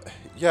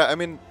 Yeah, I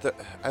mean,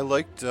 I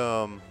liked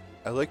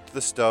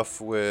the stuff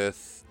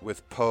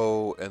with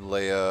Poe and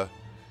Leia,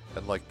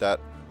 and like that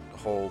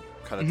whole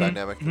kind of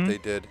dynamic that they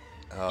did.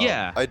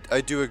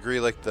 I do agree.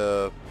 Like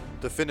the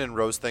Finn and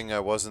Rose thing, I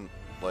wasn't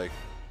like,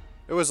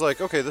 it was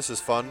like, okay, this is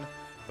fun,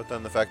 but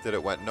then the fact that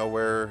it went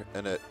nowhere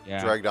and it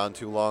dragged on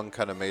too long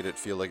kind of made it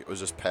feel like it was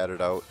just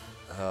padded out.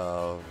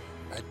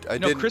 I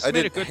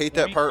didn't hate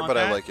that part, but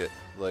I like it.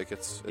 Like,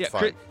 it's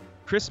fine.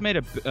 Chris made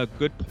a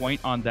good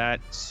point on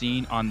that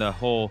scene, on the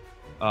whole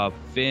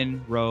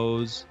Finn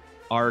Rose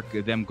arc,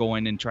 them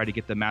going and try to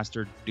get the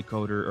master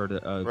decoder or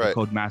the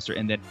code master,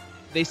 and then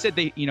they said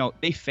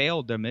they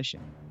failed their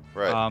mission.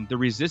 Right. The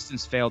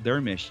Resistance failed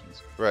their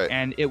missions. Right.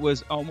 And it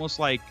was almost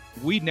like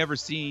we'd never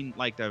seen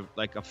like a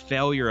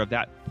failure of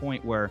that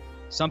point where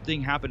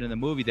something happened in the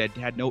movie that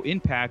had no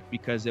impact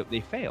because they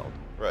failed.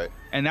 Right.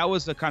 And that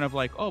was the kind of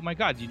like, oh my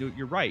God,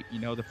 you're right.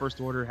 The First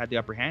Order had the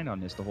upper hand on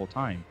this the whole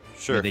time.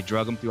 Sure. They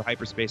drug them through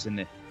hyperspace,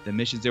 and the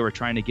missions they were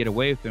trying to get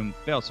away with them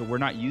failed. So we're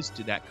not used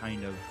to that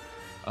kind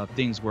of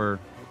things where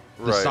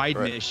the side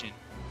mission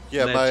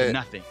led to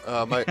nothing.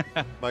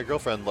 My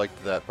girlfriend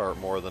liked that part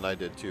more than I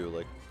did too.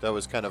 Like, that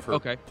was kind of her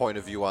point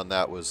of view on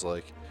that, was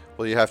like,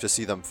 well, you have to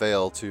see them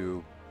fail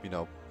to,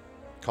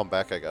 come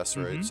back, I guess,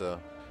 right?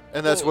 So,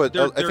 and that's what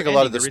I think a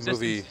lot of this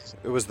movie,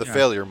 it was the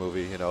failure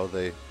movie,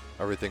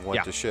 everything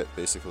went to shit,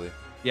 basically.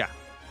 Yeah.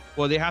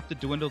 Well, they have to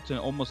dwindle to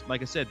almost,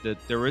 like I said,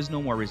 there is no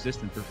more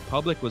resistance. The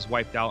Republic was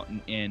wiped out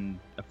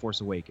in A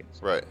Force Awakens.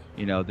 Right.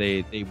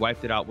 They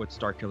wiped it out with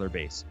Starkiller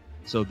Base.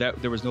 So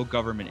that there was no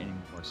government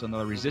anymore. So now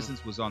the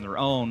resistance was on their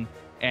own,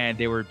 and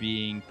they were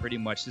being pretty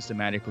much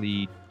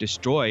systematically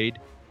destroyed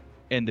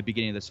in the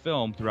beginning of this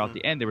film. Throughout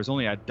the end, there was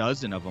only a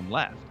dozen of them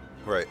left.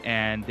 Right.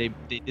 And they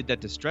did that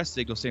distress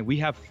signal saying, we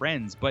have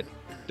friends. But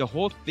the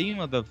whole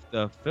theme of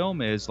the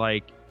film is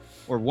like,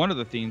 or one of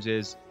the themes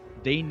is,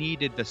 they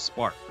needed the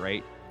spark,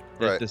 right?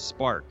 The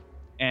spark.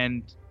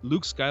 And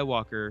Luke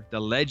Skywalker, the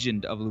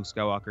legend of Luke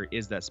Skywalker,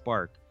 is that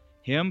spark.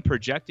 Him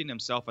projecting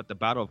himself at the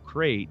Battle of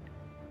Crate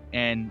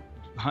and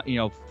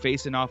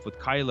facing off with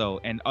Kylo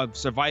and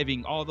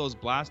surviving all those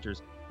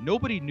blasters.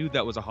 Nobody knew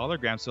that was a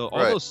hologram, so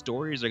all those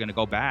stories are going to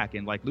go back,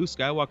 and like, Luke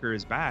Skywalker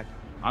is back.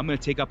 I'm going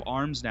to take up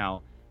arms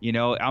now.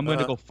 I'm going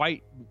to go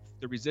fight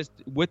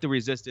with the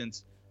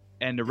resistance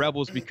and the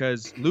rebels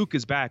because Luke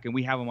is back and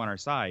we have him on our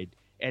side.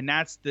 And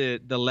that's the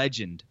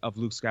legend of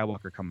Luke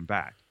Skywalker coming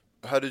back.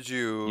 How did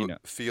you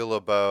feel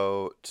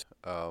about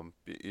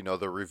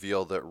the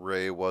reveal that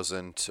Rey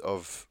wasn't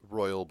of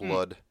royal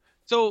blood?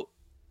 So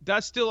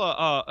that's still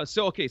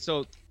so okay.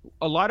 So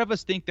a lot of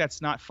us think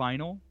that's not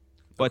final,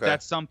 but Okay.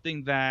 that's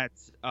something that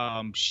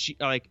she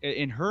like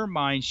in her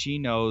mind she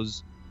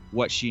knows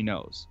what she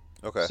knows.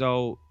 Okay.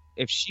 So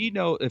if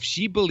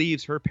she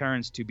believes her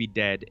parents to be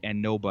dead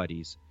and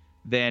nobodies,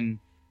 then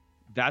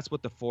that's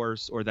what the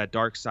Force or that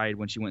dark side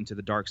when she went into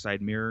the dark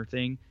side mirror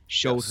thing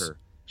Yes.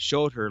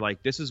 showed her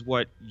like this is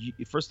what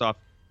first off,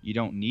 you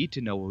don't need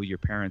to know who your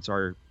parents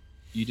are.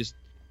 You just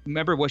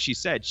remember what she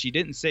said. She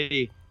didn't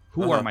say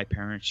who are my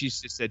parents. She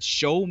just said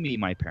show me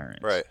my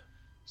parents. Right.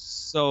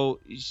 So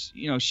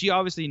she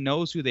obviously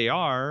knows who they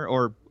are,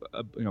 or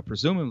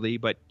presumably,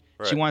 but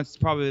she Right. wants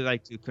probably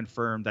like to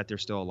confirm that they're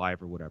still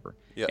alive or whatever.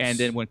 Yes. And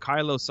then when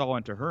Kylo saw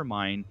into her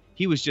mind,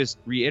 he was just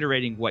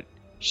reiterating what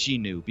she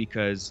knew,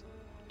 because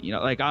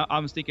like I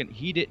was thinking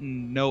he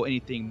didn't know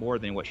anything more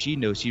than what she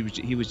knew. He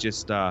was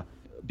just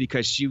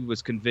because she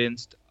was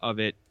convinced of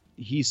it,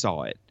 he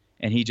saw it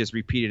and he just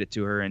repeated it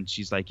to her, and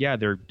she's like, yeah,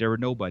 there were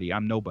nobody,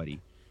 I'm nobody,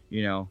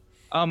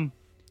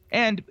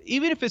 and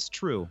even if it's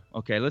true,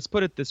 okay, let's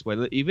put it this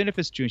way, even if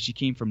it's true and she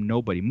came from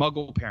nobody,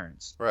 Muggle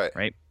parents, Right.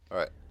 right,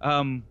 Right.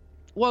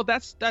 well,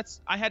 that's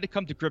I had to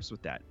come to grips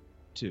with that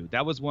too.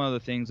 That was one of the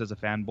things as a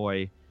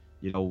fanboy,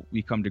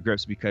 we come to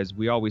grips, because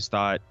we always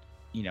thought,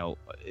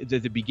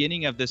 the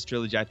beginning of this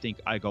trilogy, I think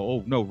I go,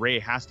 oh no, Rey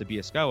has to be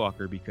a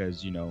Skywalker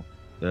because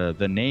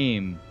the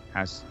name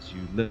has to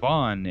live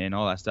on and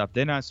all that stuff.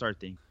 Then I start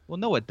thinking, well,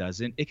 no, it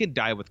doesn't. It could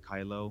die with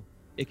Kylo,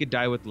 it could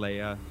die with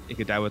Leia, it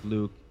could die with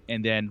Luke,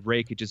 and then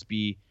Rey could just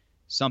be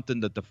something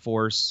that the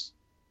Force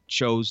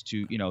chose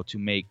to to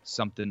make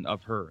something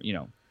of her.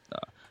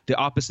 The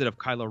opposite of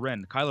Kylo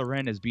Ren. Kylo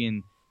Ren is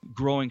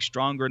growing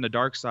stronger in the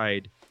dark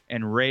side,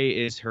 and Rey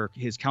is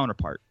his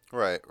counterpart.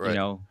 Right. Right.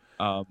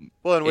 Well,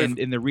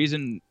 and the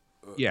reason,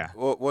 yeah.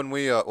 Well,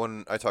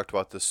 when I talked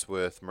about this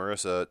with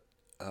Marissa,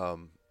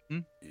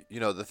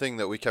 the thing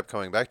that we kept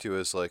coming back to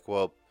is like,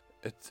 well,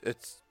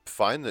 it's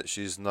fine that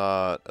she's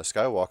not a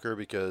Skywalker,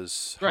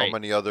 because how Right.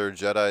 many other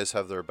Jedis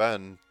have there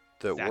been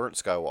that Exactly. weren't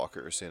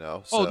Skywalkers?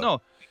 Oh So,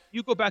 no,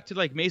 you go back to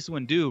like Mace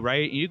Windu,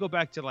 right? And you go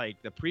back to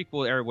like the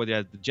prequel era with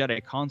the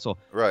Jedi Council.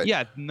 Right.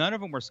 Yeah, none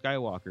of them were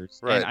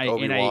Skywalkers. Right, And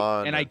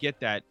Obi-Wan I get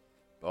that.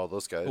 all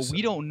those guys. But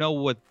we don't know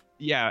what.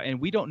 Yeah, and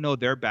we don't know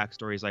their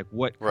backstories, like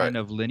what Right. kind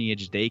of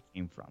lineage they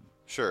came from.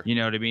 Sure. You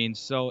know what I mean?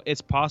 So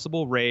it's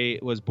possible Rey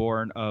was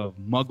born of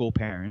Muggle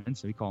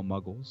parents. So we call them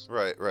Muggles.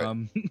 Right. Right.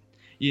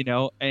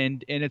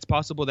 And it's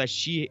possible that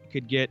she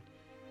could get,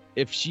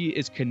 if she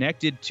is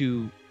connected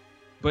to,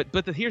 but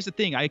here's the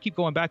thing. I keep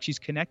going back. She's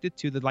connected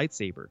to the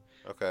lightsaber,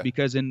 Okay.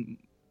 because in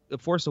The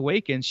Force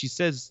Awakens, she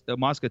says the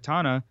Maz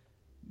Kanata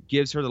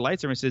gives her the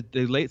lightsaber and says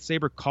the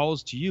lightsaber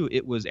calls to you.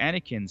 It was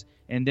Anakin's,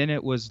 and then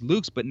it was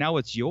Luke's, but now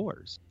it's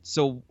yours.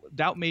 So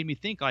that made me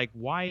think, like,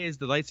 why is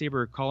the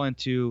lightsaber calling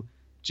to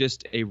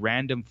just a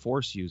random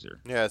Force user?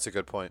 Yeah, that's a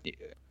good point.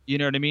 You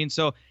know what I mean?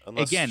 So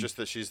Unless again, it's just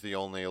that she's the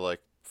only like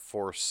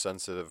Force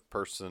sensitive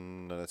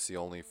person, and it's the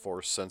only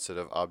Force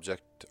sensitive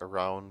object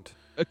around.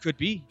 it could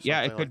be.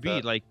 Yeah, it Something could like be.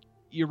 that. Like,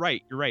 you're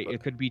right. But-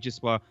 It could be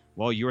just,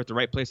 well, you're at the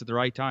right place at the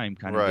right time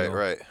kind of Right. deal.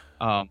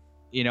 Right.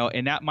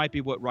 And that might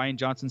be what Rian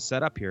Johnson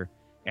set up here.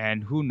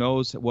 And who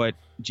knows what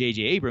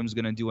J.J. Abrams is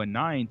going to do in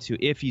 9,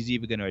 to if he's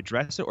even going to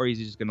address it, or he's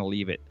just going to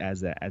leave it as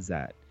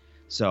that.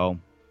 So,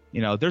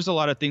 there's a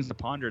lot of things to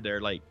ponder there.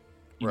 Like,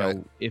 Right.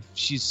 if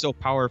she's so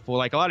powerful,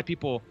 like a lot of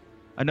people,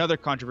 another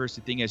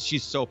controversy thing is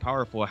she's so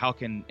powerful. How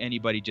can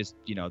anybody just,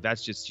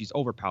 that's just, she's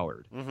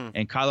overpowered. Mm-hmm.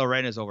 And Kylo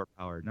Ren is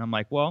overpowered. And I'm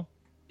like, well,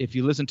 if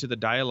you listen to the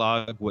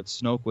dialogue, what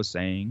Snoke was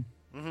saying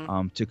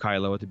Mm-hmm. to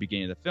Kylo at the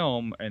beginning of the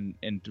film and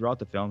throughout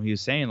the film, he was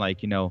saying,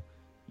 like,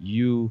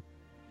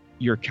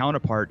 your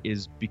counterpart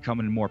is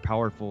becoming more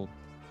powerful,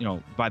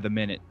 by the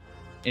minute.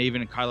 And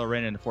even in Kylo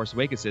Ren in The Force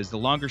Awakens says, the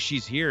longer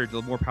she's here,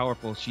 the more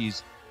powerful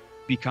she's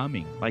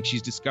becoming. Like,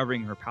 she's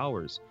discovering her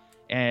powers.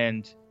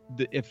 And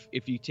if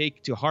you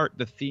take to heart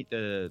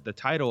the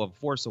title of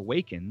Force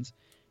Awakens,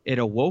 it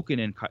awoken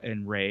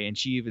in Rey, and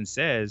she even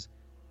says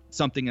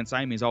something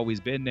inside me has always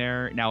been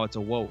there. Now it's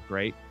awoke,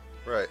 right?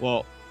 Right.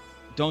 Well,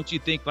 don't you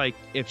think, like,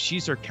 if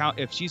she's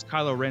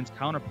Kylo Ren's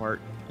counterpart,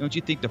 don't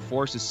you think the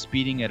Force is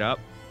speeding it up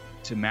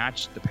to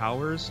match the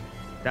powers?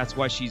 That's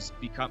why she's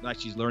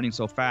learning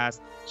so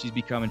fast. She's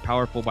becoming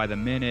powerful by the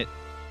minute,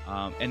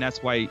 and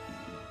that's why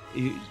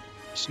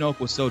Snoke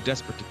was so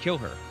desperate to kill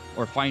her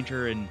or find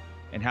her and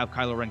have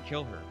Kylo Ren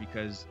kill her,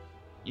 because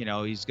he's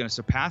going to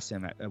surpass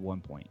him at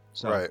one point.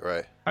 So Right.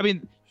 Right. I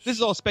mean, this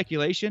is all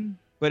speculation,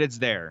 but it's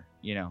there.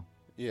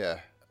 Yeah.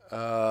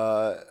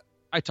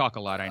 I talk a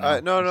lot. I know.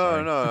 No, I'm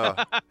sorry. no.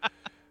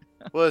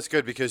 Well, it's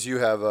good because you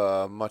have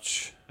a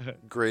much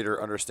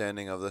greater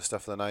understanding of this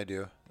stuff than I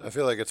do. I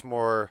feel like it's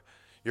more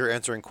you're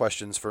answering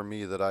questions for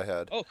me that I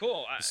had. Oh,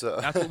 cool. So-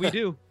 That's what we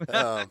do.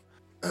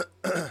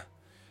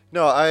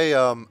 No,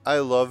 I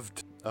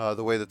loved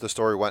the way that the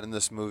story went in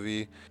this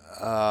movie.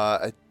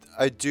 I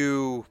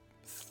do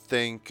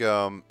think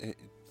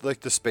like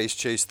the space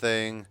chase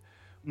thing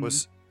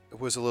was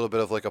a little bit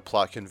of like a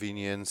plot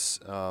convenience,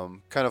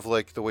 kind of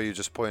like the way you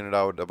just pointed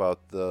out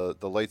about the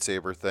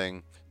lightsaber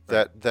thing.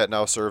 that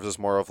now serves as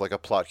more of like a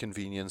plot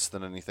convenience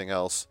than anything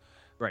else.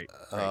 Right.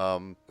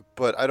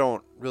 But I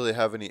don't really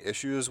have any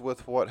issues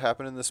with what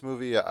happened in this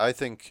movie. I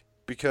think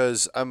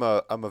because I'm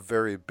a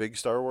very big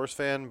Star Wars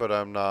fan, but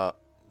I'm not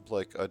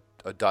like a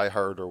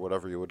diehard or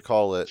whatever you would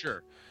call it.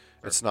 Sure.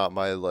 It's not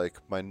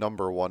my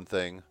number one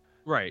thing.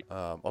 Right.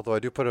 Although I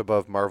do put it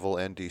above Marvel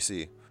and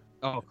DC.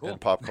 Oh, cool. In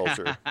pop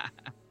culture.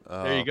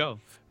 There you go.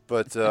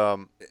 But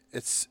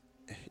it's,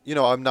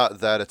 I'm not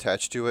that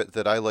attached to it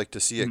that I like to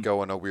see it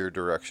go in a weird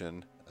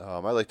direction. I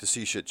like to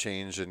see shit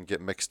change and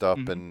get mixed up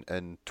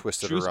and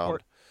twisted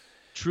around.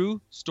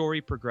 True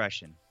story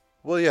progression.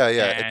 Well,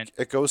 yeah.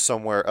 It goes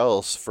somewhere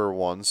else for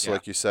once. Yeah.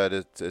 Like you said,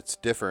 it's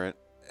different.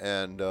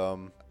 And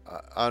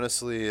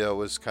honestly, it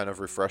was kind of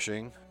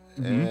refreshing.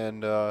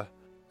 And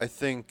I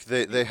think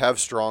they have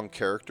strong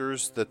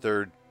characters that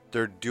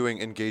they're doing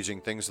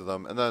engaging things to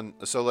them. And then,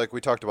 so like we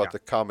talked about the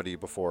comedy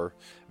before,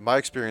 my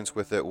experience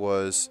with it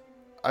was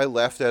I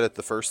laughed at it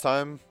the first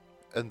time,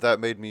 and that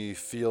made me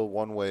feel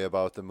one way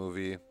about the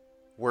movie,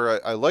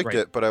 where I liked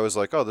it, but I was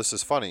like, oh, this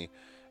is funny.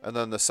 And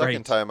then the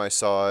second time I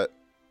saw it,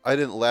 I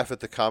didn't laugh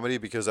at the comedy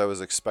because I was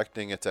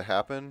expecting it to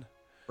happen.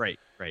 Right.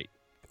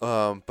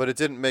 But it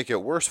didn't make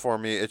it worse for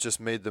me. It just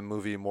made the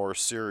movie more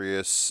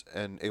serious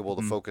and able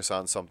to focus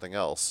on something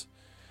else.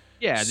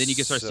 Yeah, then you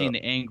can start seeing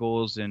the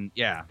angles and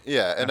Yeah,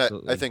 and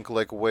I think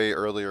like way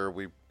earlier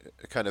we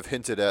kind of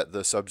hinted at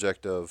the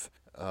subject of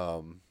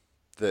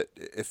that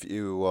if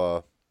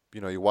you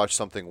you watch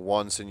something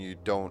once and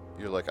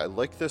you're like, I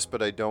like this,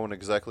 but I don't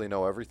exactly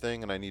know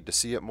everything and I need to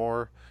see it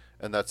more.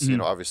 And that's,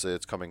 obviously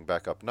it's coming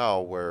back up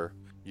now where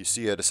you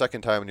see it a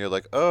second time and you're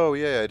like, oh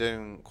yeah, I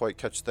didn't quite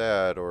catch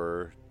that,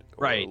 or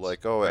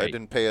like, I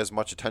didn't pay as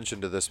much attention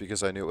to this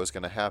because I knew it was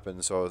going to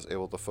happen, so I was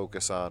able to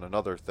focus on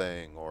another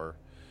thing, or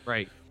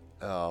I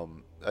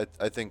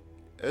think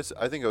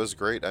it was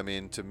great. I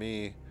mean, to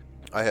me,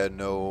 I had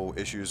no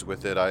issues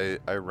with it.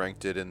 I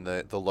ranked it in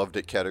the loved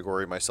it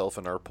category myself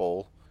in our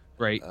poll.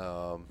 Right.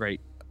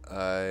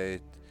 I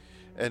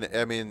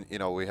mean,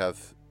 we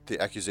have the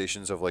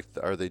accusations of like,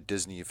 are they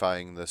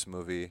Disney-fying this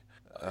movie?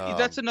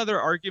 That's another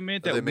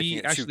argument that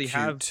we actually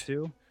have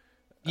too.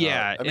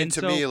 Yeah. I mean,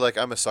 to me, like,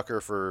 I'm a sucker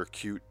for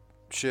cute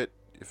shit,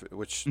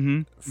 which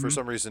for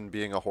some reason,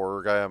 being a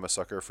horror guy, I'm a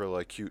sucker for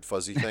like cute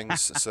fuzzy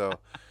things. So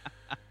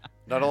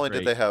not only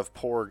did they have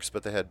porgs,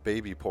 but they had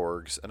baby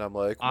porgs, and I'm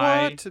like,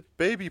 what?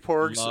 Baby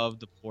porgs? I love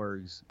the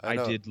porgs. I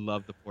did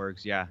love the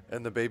porgs. Yeah.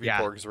 And the baby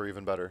porgs were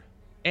even better.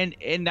 And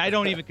I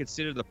don't even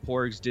consider the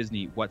porgs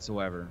Disney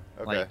whatsoever.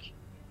 Okay.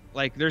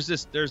 Like it's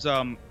it's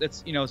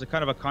a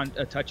kind of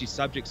a touchy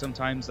subject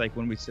sometimes. Like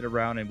when we sit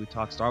around and we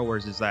talk Star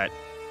Wars, is that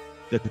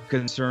the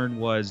concern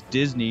was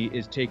Disney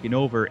is taking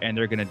over and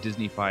they're gonna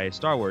Disney-fy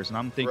Star Wars, and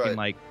I'm thinking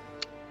like,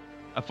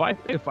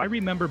 if I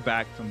remember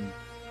back from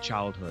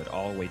childhood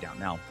all the way down,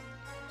 now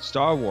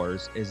Star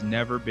Wars has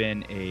never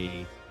been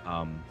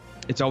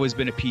it's always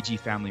been a PG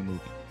family movie,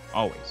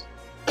 always.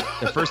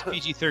 The first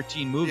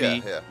PG-13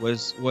 movie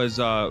was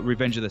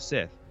Revenge of the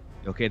Sith.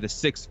 Okay, the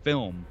sixth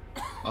film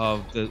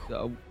of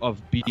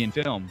being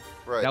filmed.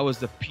 Right. That was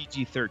the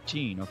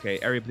PG-13. Okay,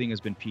 everything has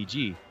been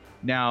PG.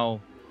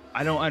 Now,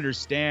 I don't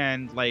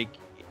understand. Like,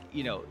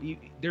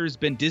 there's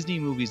been Disney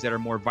movies that are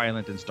more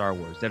violent than Star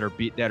Wars that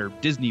are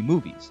Disney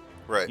movies.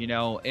 Right.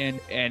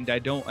 And I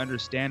don't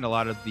understand a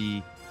lot of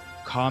the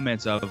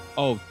comments of,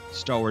 oh,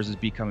 Star Wars is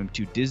becoming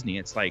too Disney.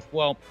 It's like,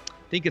 well,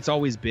 I think it's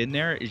always been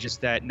there. It's just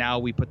that now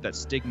we put that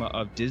stigma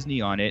of Disney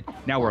on it.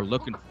 Now we're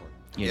looking for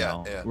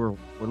it. We're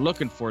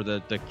looking for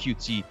the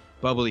cutesy,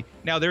 bubbly.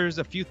 Now there's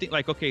a few things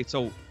like, okay,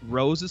 so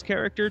Rose's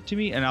character to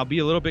me, and I'll be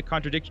a little bit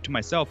contradictory to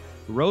myself.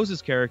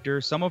 Rose's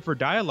character, some of her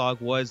dialogue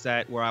was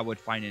that where I would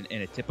find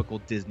in a typical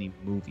Disney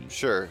movie.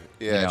 Sure.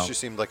 Yeah, she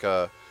seemed like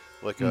a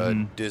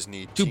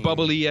Disney too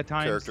bubbly at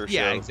times. Character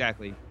yeah, show.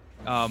 Exactly.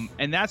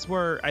 And that's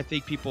where I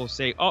think people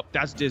say, oh,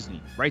 that's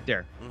Disney right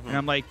there. And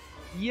I'm like,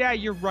 yeah,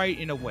 you're right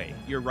in a way.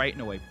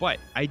 But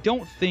I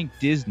don't think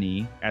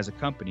Disney as a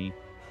company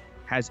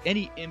has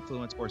any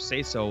influence or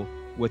say so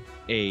with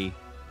a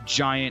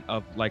giant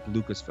of like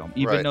Lucasfilm,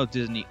 even though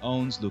Disney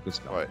owns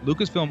Lucasfilm. Right.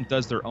 Lucasfilm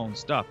does their own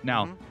stuff.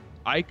 Now,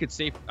 I could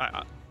say,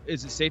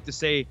 is it safe to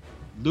say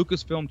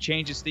Lucasfilm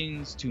changes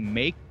things to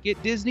make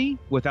it Disney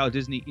without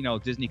Disney,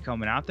 Disney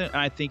coming out there? And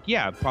I think,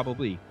 yeah,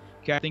 probably.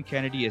 Kathleen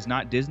Kennedy is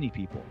not Disney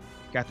people.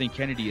 Kathleen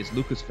Kennedy is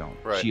Lucasfilm.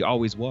 Right. She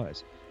always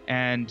was.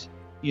 And,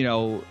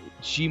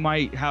 she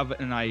might have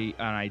an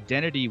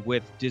identity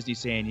with Disney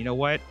saying, you know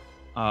what?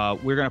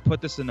 We're going to put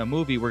this in a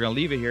movie. We're going to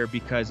leave it here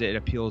because it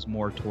appeals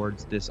more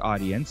towards this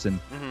audience. And,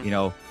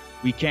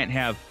 we can't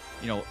have,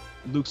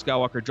 Luke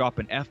Skywalker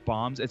dropping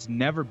F-bombs. It's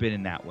never been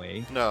in that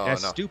way. No,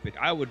 that's stupid.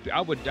 I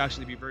would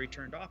actually be very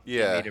turned off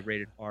if they made a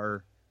rated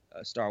R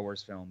Star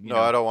Wars film.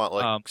 I don't want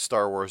like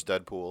Star Wars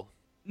Deadpool.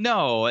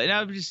 No, and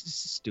I'm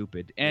just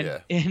stupid.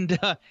 And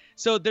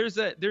so there's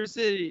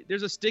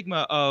a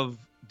stigma of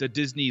the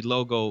Disney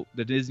logo,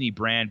 the Disney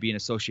brand being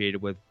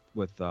associated with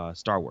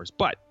Star Wars.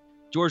 But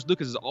George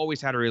Lucas has always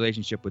had a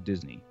relationship with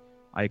Disney,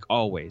 like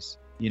always.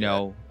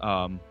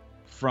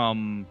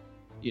 From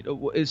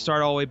it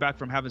started all the way back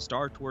from having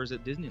Star Tours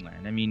at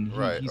Disneyland. I mean,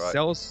 he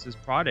sells his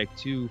product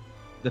to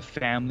the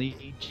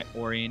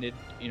family-oriented,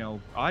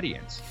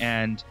 audience.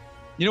 And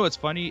what's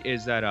funny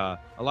is that a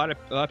lot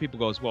of people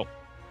goes, well,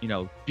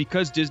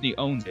 because Disney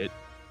owns it,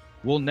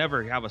 we'll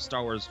never have a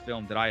Star Wars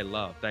film that I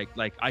love,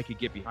 like I could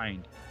get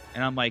behind.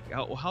 And I'm like,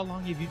 how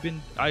long have you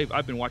been?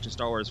 I've been watching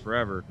Star Wars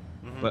forever,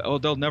 but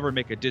they'll never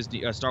make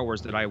a Star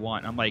Wars that I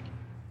want. I'm like,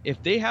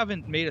 if they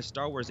haven't made a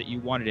Star Wars that you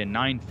wanted in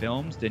 9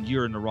 films, then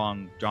you're in the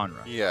wrong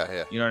genre.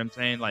 Yeah. You know what I'm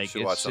saying? Like,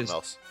 should watch something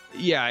else.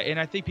 Yeah, and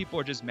I think people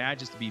are just mad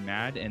just to be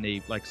mad, and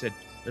they, like I said,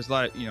 there's a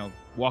lot of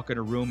walk in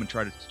a room and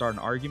try to start an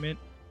argument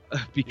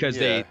because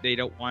they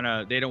don't want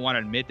to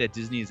admit that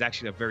Disney is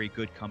actually a very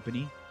good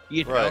company.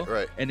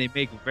 Right. And they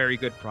make a very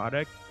good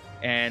product.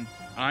 And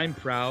I'm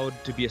proud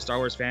to be a Star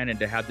Wars fan and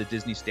to have the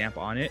Disney stamp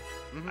on it.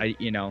 I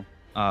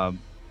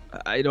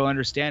don't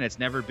understand. It's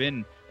never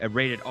been a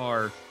rated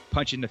R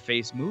punch in the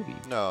face movie.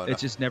 No. It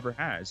just never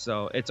has.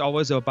 So it's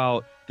always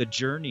about the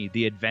journey,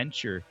 the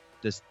adventure,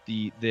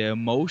 the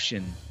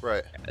emotion.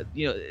 Right.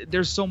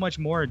 There's so much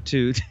more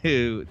to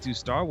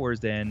Star Wars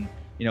than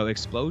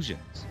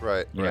explosions.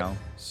 Right.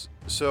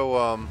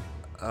 So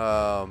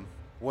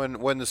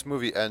when this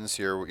movie ends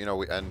here,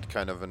 we end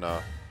kind of in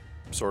a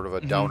sort of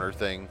a downer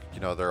thing.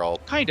 They're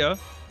all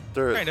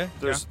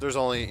there's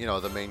only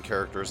the main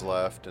characters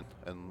left,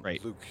 and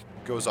right. Luke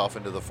goes off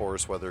into the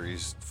Force, whether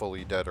he's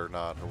fully dead or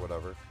not or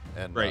whatever.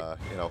 And right.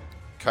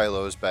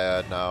 Kylo's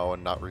bad now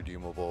and not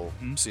redeemable,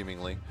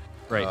 seemingly.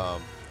 Right.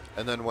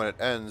 And then when it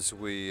ends,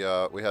 we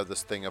have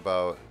this thing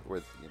about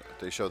where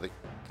they show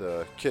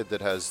the kid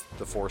that has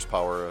the Force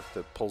power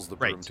that pulls the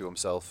broom to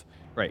himself.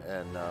 Right.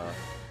 And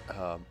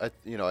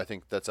I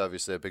think that's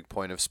obviously a big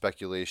point of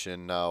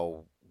speculation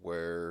now.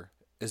 Where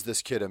is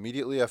this kid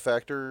immediately a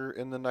factor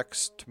in the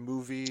next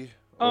movie,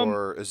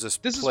 or is this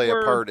play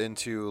a part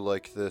into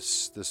like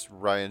this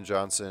Rian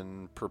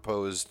Johnson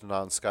proposed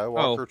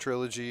non-Skywalker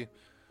trilogy?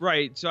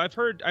 Right. So I've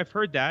heard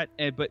that,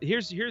 but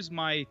here's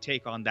my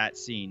take on that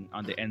scene,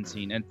 on the end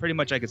scene, and pretty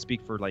much I could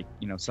speak for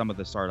some of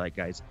the Starlight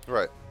guys.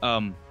 Right.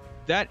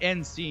 That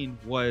end scene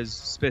was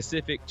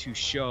specific to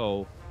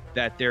show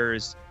that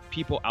there's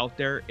people out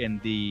there in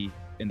the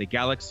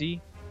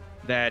galaxy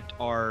that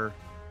are,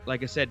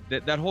 like I said,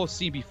 that whole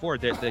scene before,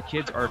 the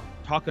kids are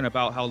talking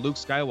about how Luke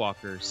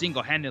Skywalker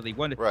single-handedly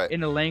won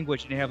in a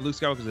language, and they have Luke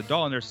Skywalker as a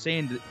doll, and they're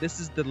saying that this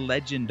is the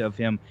legend of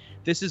him.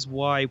 This is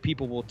why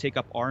people will take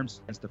up arms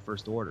against the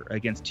First Order,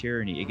 against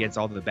tyranny, against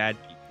all the bad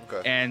people.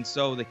 Okay. And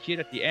so the kid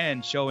at the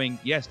end showing,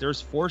 yes,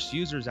 there's Force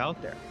users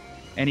out there,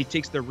 and he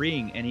takes the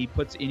ring and he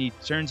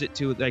turns it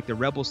to like the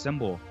rebel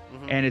symbol,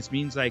 and it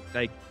means like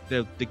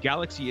the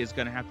galaxy is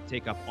gonna have to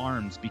take up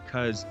arms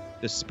because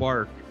the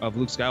spark of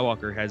Luke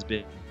Skywalker has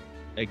been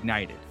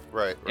ignited.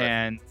 Right.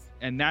 And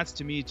that's,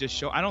 to me, just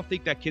show. I don't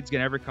think that kid's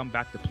gonna ever come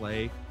back to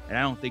play, and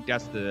I don't think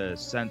that's the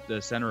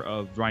center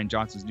of Rian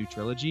Johnson's new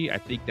trilogy. I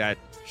think that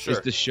is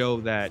to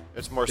show that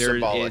it's more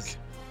symbolic.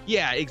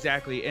 Yeah,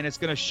 exactly, and it's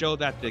gonna show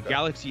that the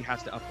galaxy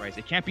has to uprise.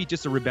 It can't be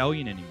just a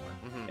rebellion anymore.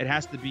 It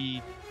has to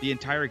be the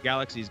entire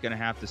galaxy is gonna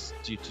have to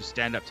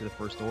stand up to the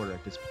First Order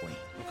at this point.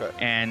 Okay.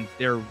 And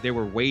they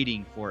were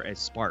waiting for a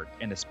spark,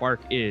 and the spark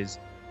is,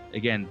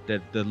 again,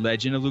 the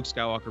legend of Luke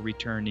Skywalker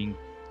returning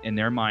in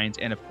their minds,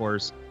 and of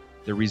course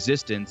the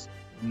Resistance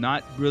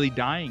not really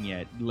dying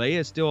yet.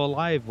 Leia's still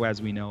alive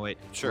as we know it.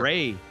 Sure.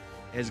 Rey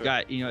has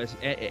got it's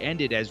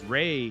ended as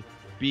Rey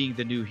being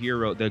the new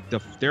hero,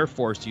 their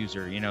Force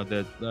user.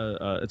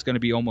 It's going to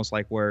be almost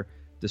like where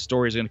the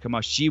story is going to come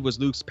out. She was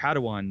Luke's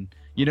Padawan.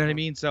 You know what I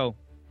mean? So,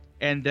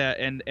 and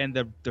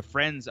the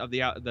friends of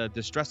the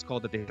distress call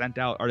that they sent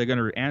out, are they going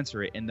to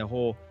answer it? And the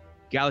whole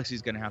galaxy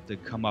is going to have to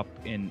come up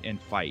and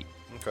fight.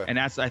 Okay. And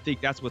I think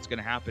that's what's going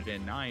to happen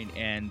in 9.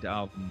 And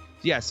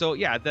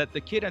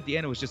the kid at the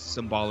end was just a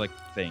symbolic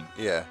thing.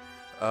 Yeah.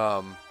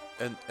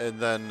 And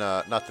then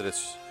not that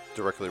it's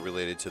directly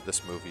related to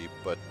this movie,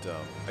 but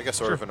I guess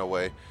sort of in a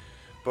way.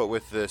 But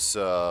with this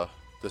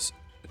this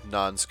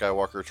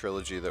non-Skywalker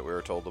trilogy that we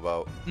were told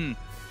about.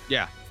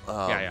 Yeah.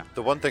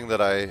 The one thing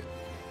that I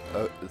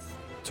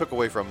took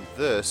away from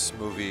this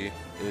movie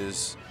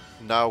is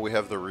now we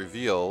have the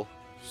reveal,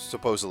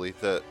 supposedly,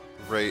 that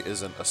Rey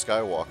isn't a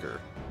Skywalker.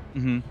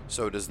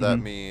 So does that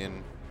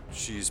mean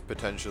she's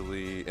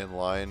potentially in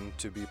line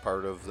to be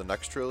part of the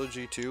next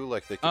trilogy too?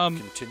 Like they could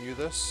continue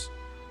this?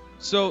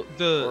 So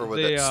or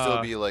would that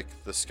still be like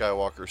the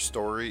Skywalker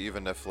story,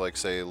 even if, like,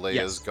 say,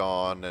 Leia's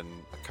gone and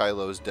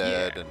Kylo's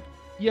dead?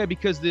 Yeah,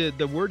 because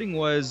the wording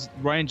was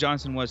Rian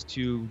Johnson was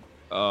to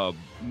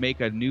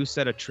make a new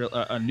set of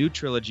a new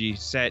trilogy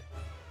set.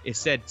 It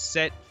said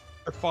set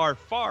far,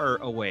 far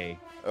away.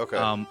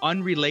 Okay.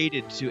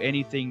 Unrelated to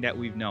anything that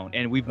we've known,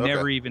 and we've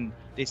never even.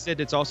 They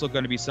said it's also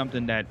going to be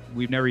something that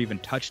we've never even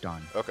touched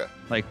on. Okay.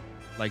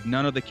 Like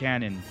none of the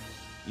canon,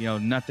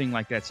 nothing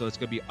like that. So it's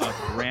going to be a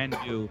brand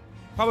new.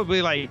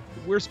 Probably, like,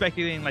 we're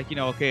speculating, like,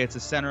 okay, it's the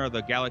center of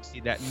the galaxy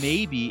that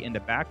maybe in the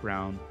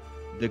background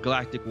the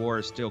Galactic War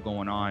is still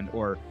going on,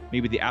 or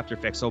maybe the after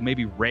effects. So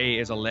maybe Rey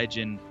is a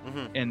legend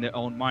in their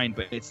own mind,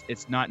 but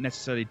it's not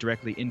necessarily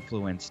directly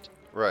influenced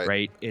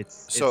Right?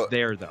 It's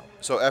there though.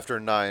 So after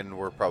 9,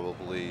 we're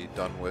probably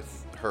done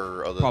with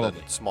her, other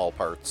than small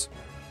parts.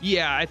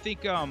 Yeah, I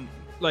think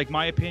like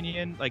my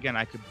opinion, again,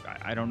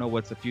 I don't know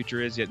what the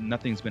future is yet.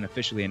 Nothing's been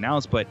officially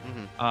announced, but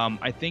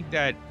I think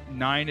that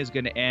 9 is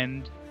going to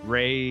end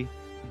Rey,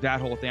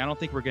 that whole thing. I don't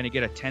think we're going to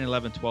get a 10,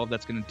 11, 12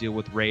 that's going to deal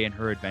with Rey and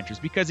her adventures,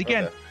 because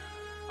again,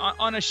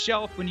 on a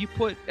shelf, when you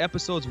put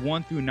episodes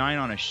 1 through 9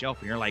 on a shelf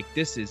and you're like,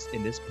 this is,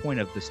 in this point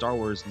of the Star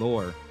Wars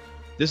lore,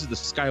 this is the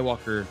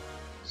Skywalker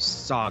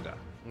saga.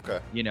 Okay.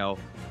 You know,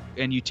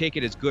 and you take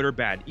it as good or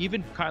bad.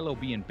 Even Kylo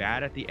being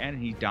bad at the end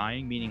and he's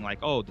dying, meaning like,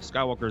 oh, the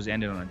Skywalkers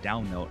ended on a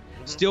down note,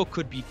 still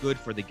could be good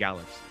for the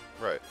galaxy.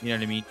 Right. You know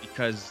what I mean?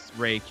 Because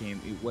Rey came,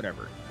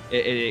 whatever.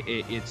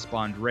 It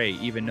spawned Rey,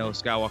 even though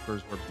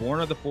Skywalkers were born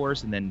of the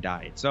Force and then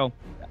died. So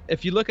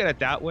if you look at it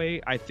that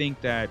way, I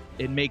think that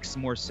it makes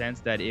more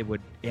sense that it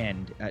would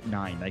end at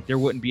 9. Like there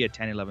wouldn't be a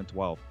 10, 11,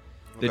 12.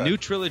 The new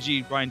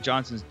trilogy Rian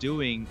Johnson's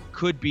doing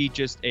could be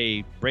just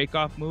a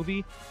break-off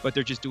movie, but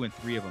they're just doing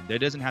 3 of them. There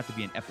doesn't have to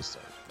be an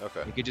episode.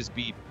 Okay. It could just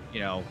be,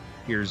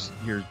 here's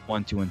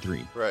 1, 2, and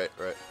 3. Right.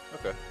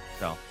 Okay.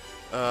 So.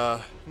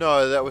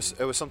 No,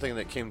 it was something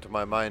that came to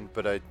my mind,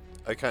 but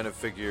I kind of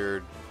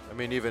figured. I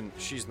mean, even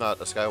she's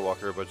not a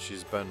Skywalker, but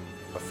she's been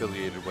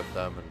affiliated with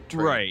them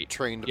and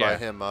trained by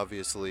him,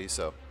 obviously.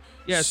 So.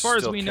 Yeah, as far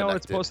as we know,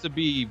 it's supposed to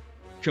be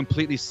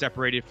completely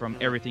separated from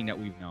everything that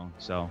we've known.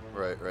 So.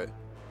 Right.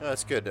 No,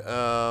 that's good.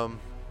 I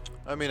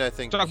mean, I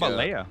think. Talk about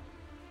Leia.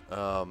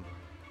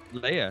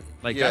 Leia,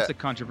 that's a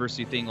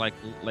controversy thing. Like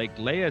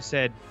Leia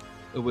said,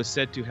 it was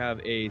said to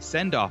have a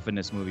send off in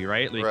this movie,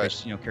 right?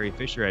 Because Carrie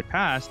Fisher had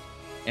passed,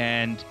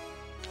 and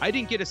I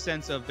didn't get a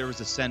sense of there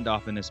was a send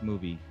off in this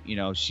movie.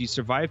 She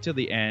survived till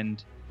the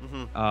end.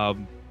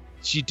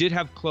 She did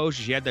have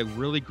closure. She had that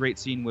really great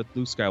scene with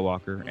Luke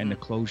Skywalker and the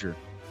closure.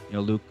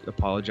 Luke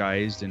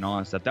apologized and all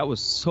that stuff. That was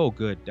so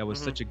good. That was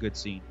such a good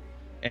scene.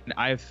 And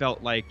I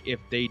felt like if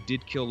they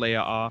did kill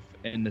Leia off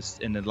in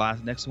the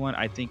next one,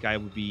 I think I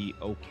would be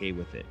okay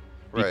with it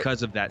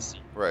because of that scene.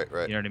 Right.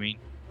 You know what I mean?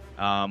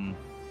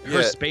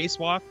 Her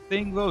spacewalk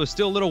thing though is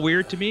still a little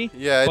weird to me.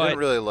 Yeah, I didn't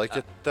really like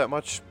it that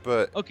much,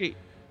 but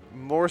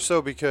more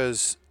so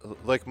because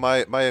like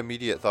my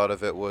immediate thought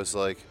of it was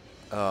like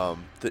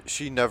that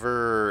she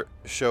never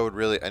showed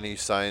really any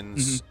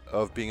signs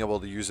of being able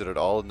to use it at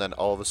all, and then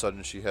all of a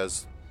sudden she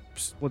has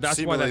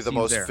seemingly the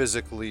most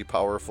physically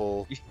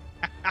powerful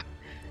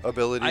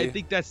ability. I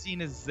think that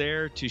scene is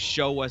there to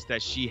show us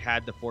that she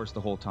had the Force the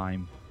whole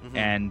time,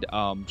 and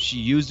she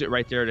used it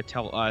right there to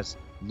tell us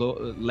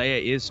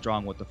Leia is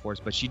strong with the Force,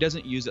 but she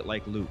doesn't use it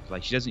like Luke.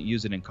 Like she doesn't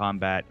use it in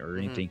combat or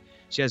anything.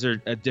 She has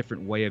a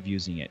different way of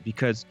using it,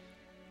 because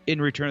in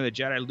Return of the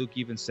Jedi, Luke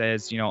even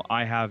says,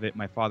 I have it,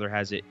 my father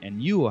has it,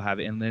 and you will have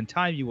it, and in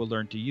time you will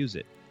learn to use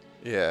it.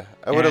 Yeah,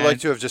 I would have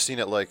liked to have just seen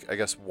it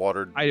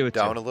watered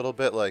down a little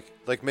bit,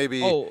 like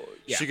maybe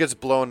she gets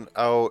blown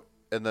out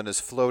and then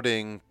is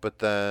floating, but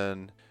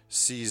then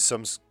sees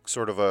some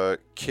sort of a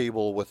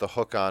cable with a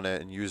hook on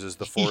it and uses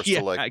the Force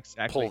to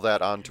pull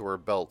that onto her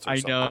belt or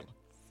something. I know.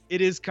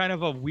 It is kind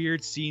of a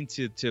weird scene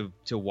to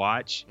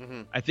watch.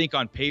 I think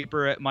on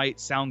paper it might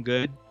sound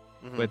good,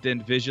 but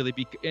then visually,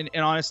 and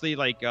honestly,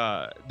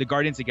 the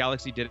Guardians of the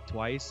Galaxy did it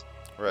twice,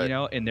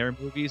 in their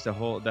movies, the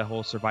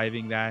whole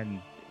surviving that,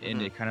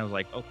 and it kind of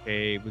like,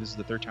 okay, well, this is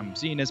the 3rd time I'm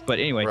seeing this, but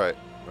anyway, right.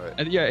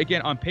 And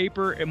again, on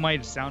paper it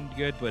might sound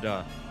good, but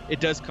it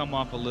does come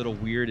off a little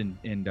weird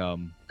and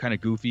kind of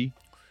goofy.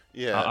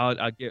 Yeah,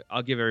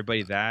 I'll give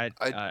everybody that.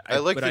 I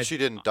like that she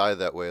didn't die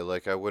that way.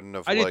 Like I wouldn't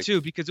have. I did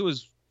too, because it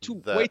was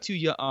way too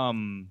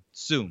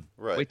soon.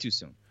 Right. Way too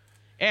soon.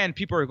 And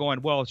people are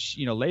going, well,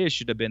 Leia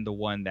should have been the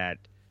one that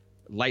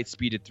light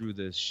speeded through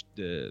the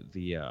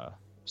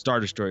Star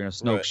Destroyer,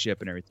 Snoke's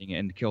ship and everything,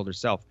 and killed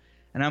herself.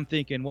 And I'm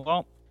thinking,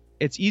 well,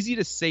 it's easy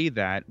to say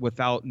that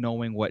without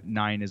knowing what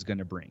 9 is going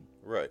to bring.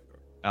 Right.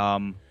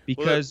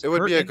 Because it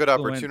would be a good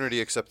opportunity,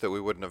 except that we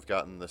wouldn't have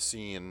gotten the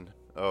scene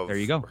of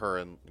her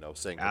and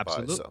saying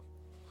goodbye. So.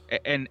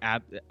 And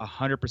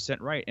 100%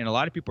 right. And a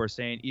lot of people are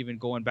saying, even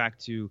going back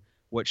to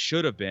what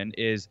should have been,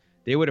 is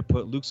they would have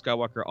put Luke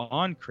Skywalker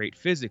on Crate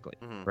physically,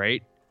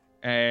 right?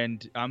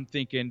 And I'm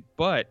thinking,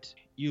 but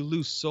you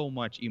lose so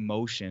much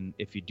emotion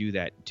if you do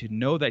that. To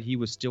know that he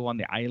was still on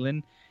the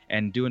island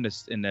and doing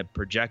this in the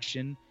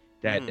projection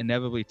that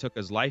inevitably took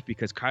his life,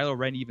 because Kylo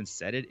Ren even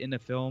said it in the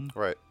film.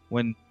 Right.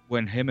 When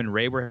him and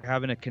Rey were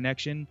having a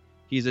connection,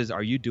 he says,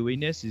 "Are you doing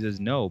this?" He says,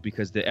 "No,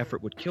 because the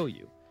effort would kill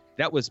you."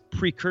 That was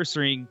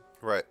precursoring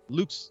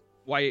Luke's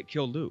why it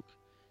killed Luke,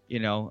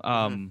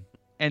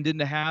 and then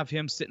to have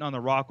him sitting on the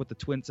rock with the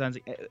twin sons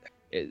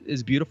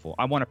is beautiful.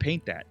 I want to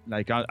paint that.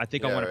 I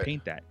think I want to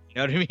paint that. You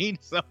know what I mean?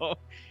 So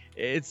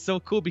it's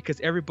so cool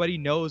because everybody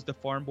knows the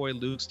farm boy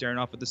Luke staring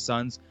off at the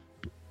suns,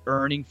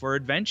 earning for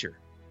adventure.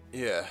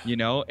 Yeah.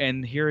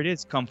 And here it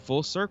is, come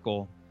full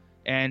circle.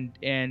 And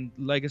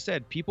like I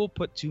said, people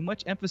put too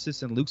much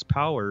emphasis on Luke's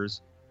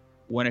powers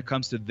when it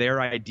comes to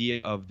their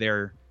idea of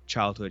their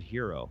childhood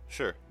hero.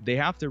 Sure. They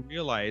have to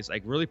realize,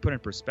 really put in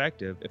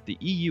perspective, if the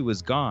EU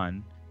is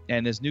gone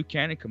and this new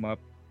canon come up,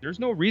 there's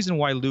no reason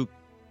why Luke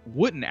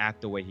wouldn't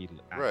act the way he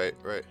acted.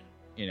 Right.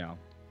 You know.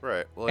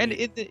 Right. Well, And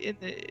in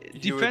the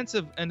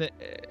defensive and the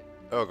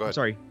oh, go ahead.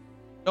 sorry.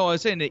 No, I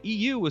was saying the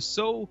EU was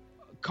so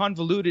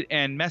convoluted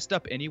and messed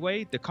up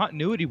anyway. The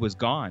continuity was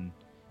gone.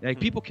 Like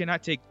people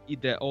cannot take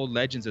the old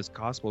legends as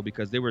gospel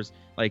because there was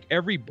like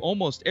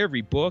almost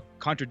every book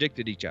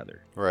contradicted each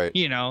other. Right.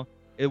 You know,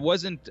 it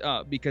wasn't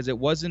because it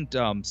wasn't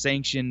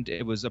sanctioned.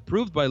 It was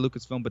approved by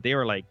Lucasfilm, but they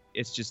were like,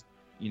 it's just,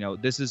 you know,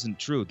 this isn't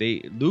true.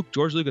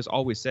 George Lucas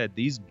always said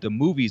the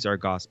movies are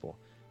gospel.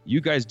 You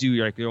guys do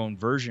like your own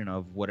version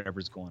of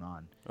whatever's going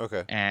on.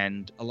 Okay.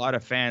 And a lot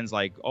of fans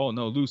like, oh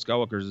no, Luke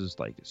Skywalker is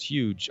like this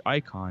huge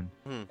icon.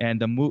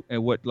 And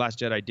what Last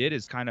Jedi did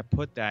is kind of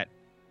put the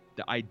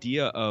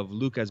idea of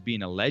Luke as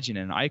being a legend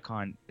and an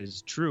icon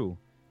is true,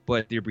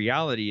 but the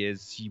reality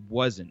is he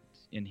wasn't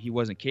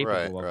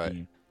capable of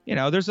being. You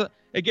know,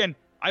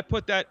 I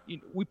put that,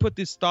 we put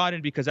this thought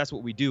in because that's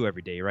what we do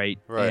every day, right?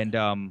 And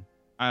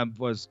I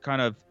was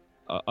kind of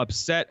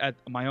upset at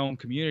my own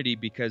community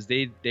because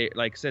they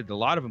like I said, a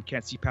lot of them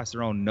can't see past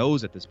their own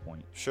nose at this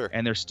point. Sure.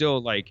 And they're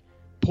still like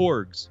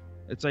porgs.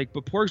 It's like,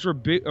 but porgs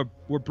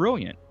were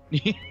brilliant.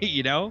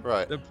 You know?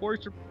 Right. The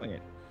porgs were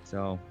brilliant.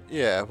 So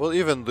yeah, well,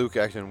 even Luke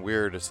acting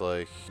weird, it's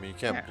like, I mean,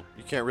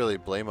 you can't really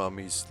blame him.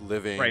 He's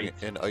living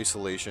in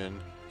isolation.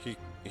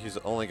 He's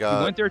only got.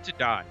 He went there to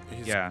die.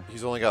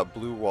 He's only got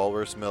blue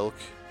walrus milk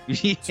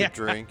to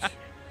drink.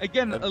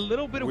 Again, a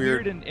little bit of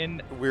weird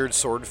and weird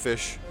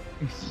swordfish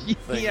things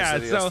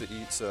that he has to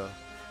eat. So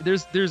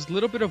there's a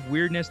little bit of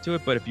weirdness to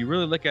it, but if you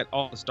really look at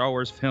all the Star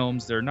Wars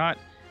films, they're not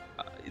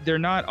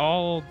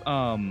all.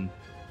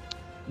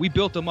 We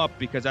built them up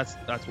because that's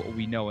what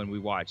we know and we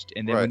watched.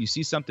 And then when you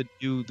see something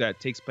new that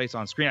takes place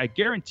on screen, I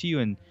guarantee you,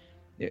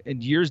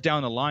 in years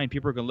down the line,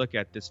 people are gonna look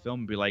at this film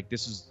and be like,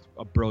 "This is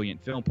a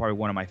brilliant film, probably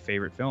one of my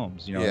favorite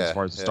films." You know, as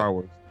far as the Star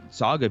Wars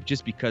saga,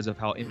 just because of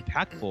how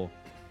impactful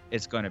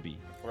it's gonna be.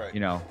 Right.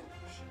 You know,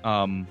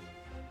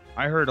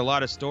 I heard a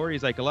lot of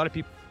stories. Like a lot of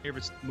people's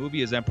favorite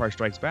movie is Empire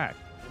Strikes Back,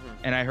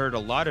 and I heard a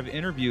lot of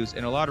interviews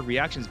and a lot of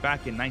reactions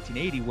back in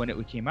 1980 when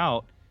it came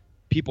out.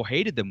 People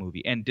hated the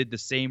movie and did the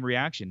same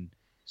reaction.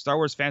 Star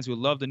Wars fans who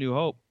loved A New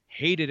Hope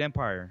hated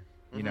Empire,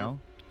 you know?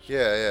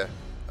 Yeah.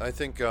 I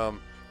think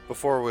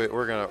before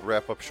we're going to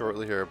wrap up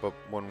shortly here, but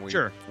when we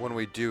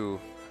do,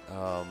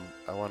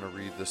 I want to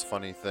read this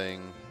funny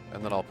thing,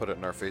 and then I'll put it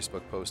in our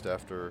Facebook post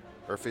after,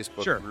 our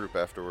Facebook group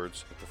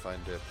afterwards to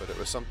find it. But it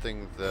was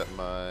something that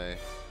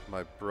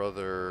my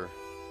brother,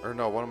 or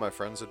no, one of my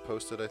friends had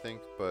posted, I think,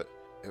 but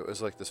it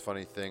was like this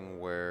funny thing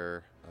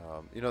where,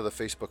 you know, the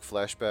Facebook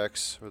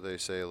flashbacks where they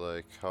say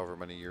like however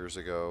many years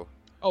ago.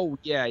 Oh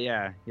yeah.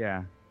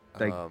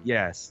 Like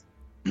yes.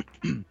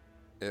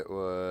 It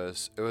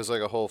was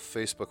like a whole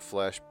Facebook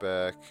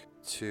flashback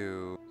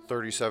to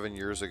 37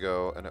 years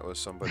ago, and it was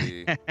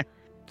somebody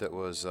that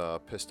was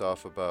pissed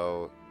off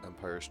about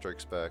Empire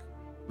Strikes Back.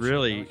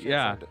 Really?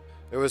 Yeah.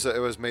 It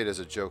was made as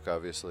a joke,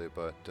 obviously,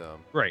 but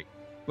right.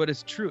 But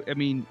it's true. I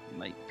mean,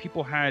 like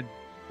people had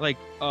like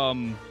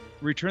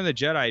Return of the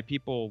Jedi.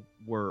 People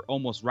were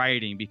almost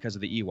rioting because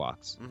of the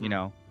Ewoks. You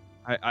know.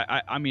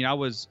 I mean, I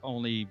was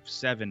only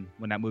 7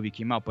 when that movie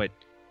came out, but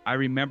I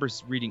remember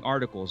reading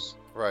articles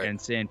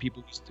and saying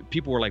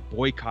people were like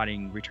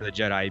boycotting Return of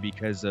the Jedi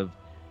because of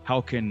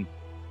how can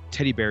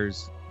teddy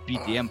bears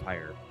beat the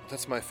Empire.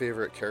 That's my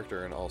favorite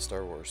character in all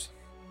Star Wars.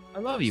 I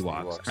love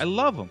Ewoks. I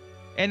love them.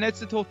 And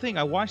that's the whole thing.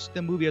 I watched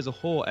the movie as a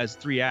whole as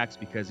 3 acts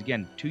because,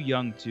 again, too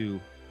young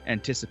to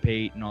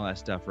anticipate and all that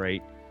stuff,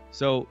 right?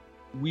 So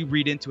we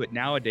read into it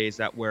nowadays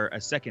that where a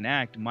second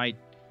act might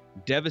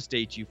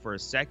devastate you for a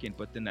second,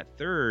 but then that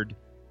third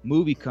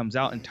movie comes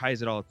out and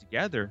ties it all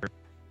together.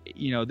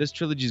 You know, this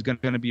trilogy is going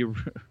to be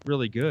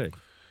really good.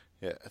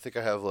 Yeah, I think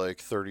I have like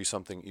 30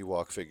 something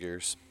Ewok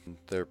figures.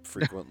 They're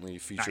frequently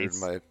featured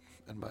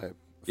in my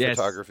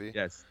photography.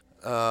 Yes.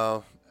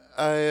 I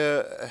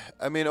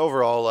mean,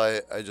 overall,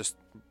 I just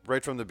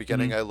right from the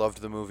beginning, I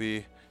loved the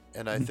movie,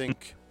 and I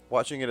think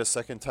watching it a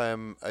second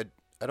time, I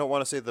don't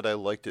want to say that I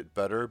liked it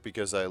better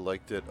because I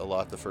liked it a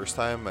lot the first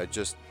time. I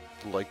just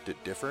liked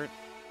it different.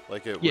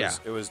 Like it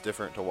was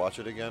different to watch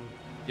it again.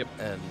 Yep.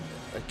 And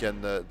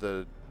again,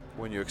 the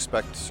when you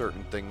expect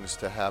certain things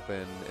to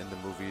happen in the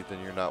movie,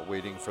 then you're not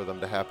waiting for them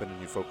to happen,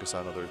 and you focus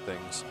on other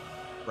things.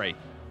 Right.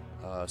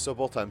 So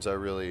both times I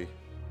really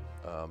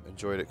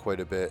enjoyed it quite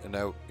a bit, and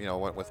I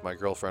went with my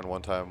girlfriend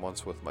one time,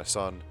 once with my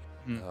son.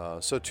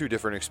 So 2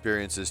 different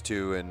experiences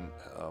too, and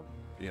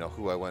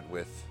who I went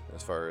with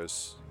as far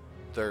as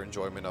their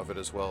enjoyment of it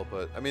as well.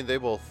 But I mean, they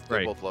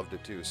both loved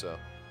it too. So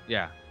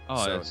yeah.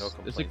 Oh, so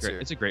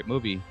it's a great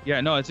movie. Yeah,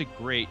 no, it's a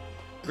great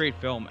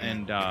film,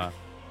 and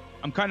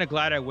I'm kind of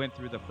glad I went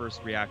through the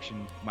first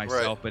reaction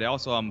myself, but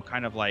also I'm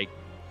kind of like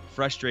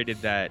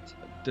frustrated that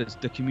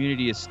the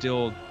community is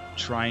still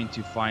trying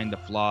to find the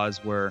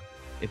flaws where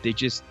if they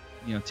just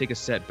take a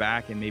step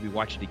back and maybe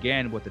watch it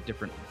again with a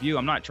different view.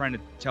 I'm not trying to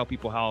tell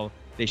people how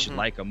they should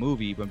like a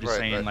movie, but I'm just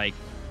saying like,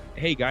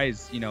 hey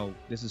guys,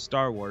 this is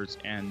Star Wars,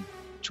 and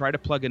try to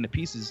plug in the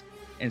pieces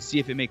and see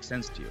if it makes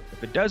sense to you.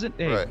 If it doesn't,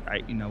 hey,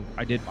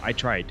 I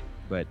tried,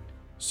 but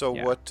So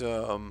Yeah.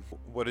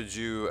 what did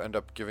you end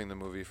up giving the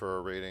movie for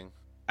a rating?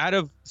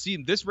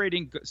 This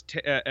rating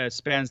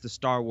spans the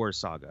Star Wars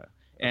saga,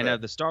 and Okay.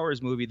 of the Star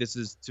Wars movie, this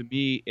is to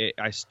me.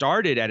 I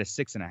started at a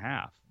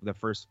 6.5 the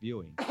first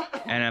viewing,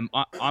 and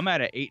I'm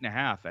at a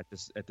 8.5 at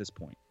this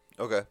point,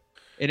 Okay.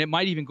 and it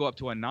might even go up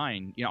to a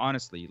 9. You know,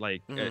 honestly,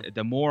 like Mhm.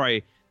 the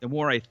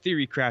more I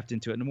theory craft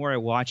into it, and the more I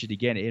watch it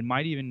again, it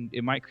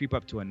might creep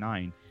up to a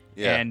 9.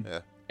 Yeah. And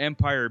Yeah.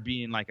 Empire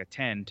being like a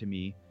 10 to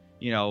me,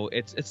 you know,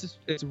 it's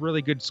a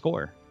really good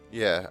score.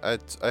 Yeah.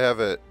 I have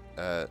it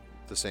at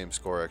the same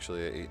score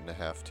actually at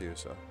 8.5 too.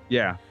 So.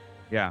 Yeah,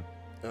 yeah.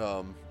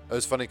 It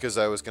was funny because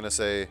I was gonna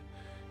say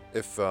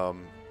if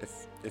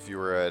if you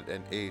were at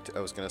an 8, I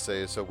was gonna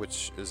say so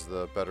which is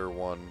the better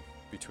one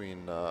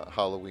between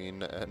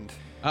Halloween and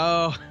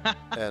Oh,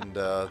 and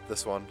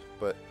this one,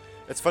 but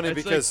it's funny It's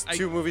like, because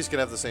two movies can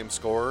have the same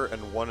score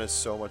and one is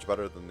so much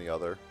better than the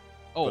other.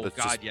 oh But it's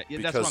God, just yeah,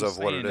 that's because what I'm of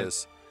what saying. it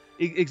is.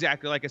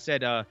 Exactly, like I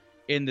said,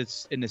 in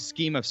the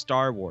scheme of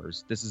Star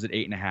Wars, this is an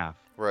 8.5.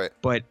 Right.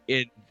 But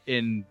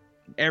in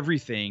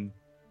everything,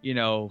 you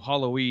know,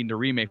 Halloween the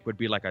remake would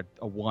be like a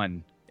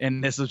 1,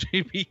 and this would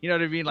be, you know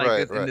what I mean, like Right,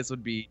 this, right. and this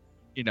would be,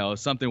 you know,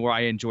 something where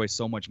I enjoy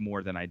so much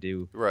more than I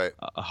do Right.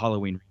 a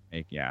Halloween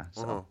remake. Yeah,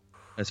 so Uh-huh.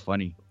 that's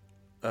funny.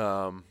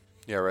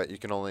 Yeah, right. You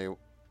can only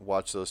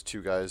watch those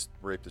two guys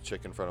rape the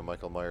chick in front of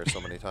Michael Myers so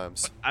many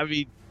times. I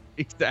mean,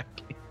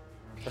 exactly.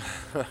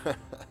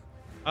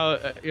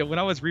 When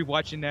I was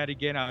rewatching that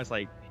again, I was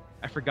like,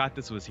 I forgot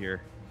this was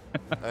here.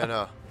 I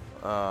know.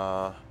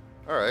 All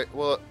right.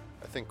 Well,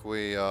 I think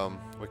we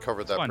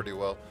covered that fun. pretty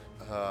well.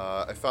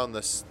 I found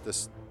this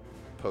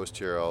post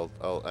here.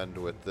 I'll end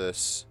with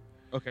this,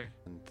 Okay.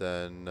 and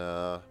then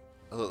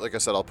like I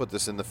said, I'll put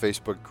this in the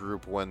Facebook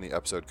group when the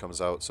episode comes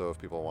out. So if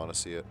people want to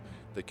see it,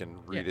 they can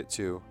read it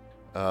too.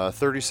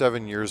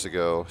 37 years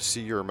ago,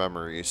 see your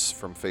memories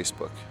from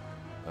Facebook.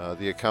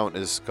 The account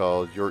is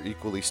called Your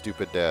Equally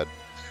Stupid Dad.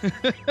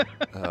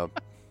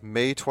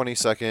 May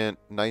 22nd,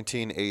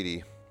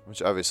 1980,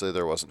 which obviously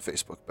there wasn't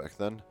Facebook back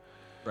then.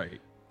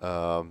 Right.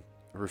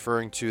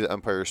 Referring to The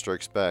Empire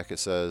Strikes Back, it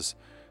says,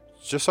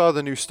 just saw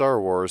the new Star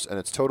Wars and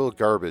it's total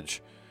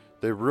garbage.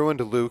 They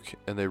ruined Luke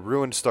and they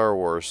ruined Star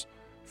Wars.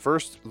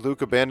 First,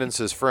 Luke abandons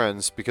his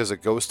friends because a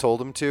ghost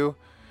told him to,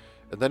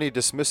 and then he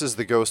dismisses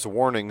the ghost's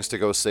warnings to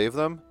go save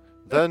them.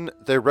 Then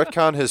they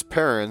retcon his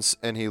parents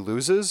and he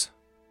loses.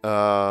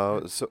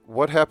 So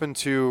what happened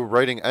to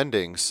writing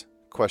endings?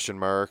 Question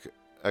mark,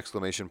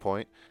 exclamation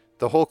point.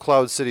 The whole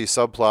Cloud City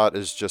subplot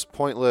is just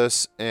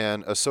pointless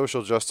and a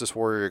social justice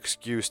warrior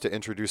excuse to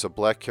introduce a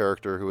black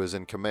character who is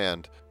in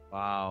command.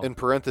 Wow. In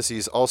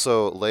parentheses,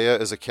 also,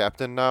 Leia is a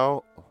captain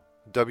now.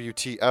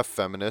 WTF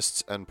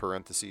feminists, end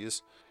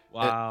parentheses.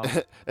 Wow.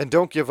 And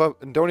don't give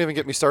up, and don't even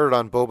get me started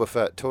on Boba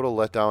Fett. Total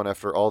letdown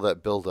after all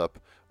that build-up.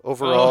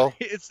 Overall,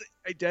 it's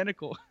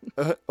identical.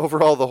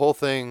 overall, the whole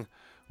thing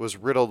was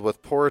riddled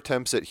with poor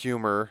attempts at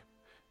humor.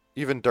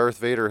 Even Darth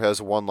Vader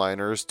has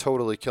one-liners,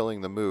 totally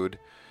killing the mood,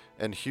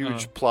 and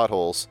huge plot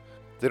holes.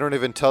 They don't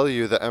even tell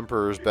you the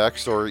Emperor's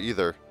backstory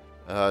either.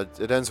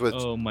 It ends with,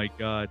 Oh my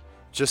God.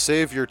 just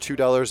save your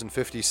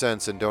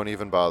 $2.50 and don't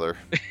even bother.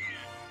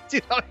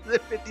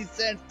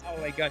 $2.50. Oh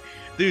my God,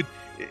 dude.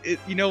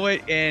 You know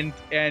what? And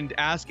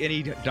ask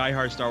any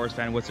diehard Star Wars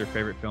fan what's their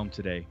favorite film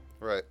today.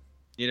 Right.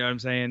 You know what I'm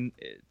saying?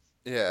 It's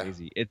Yeah.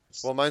 crazy.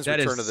 It's Well, mine's that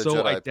Return is of the so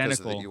Jedi identical. because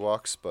of the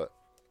Ewoks,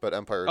 but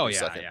Empire would Oh be yeah,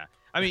 second. yeah.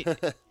 I mean,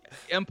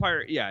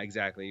 Empire. Yeah,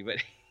 exactly. But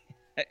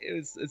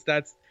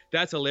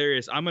that's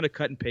hilarious. I'm gonna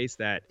cut and paste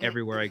that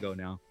everywhere I go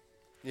now.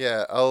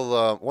 Yeah,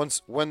 I'll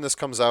when this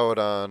comes out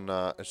on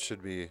it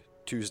should be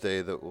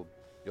Tuesday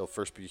you'll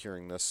first be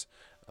hearing this.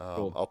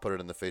 Cool. I'll put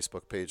it in the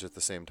Facebook page at the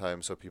same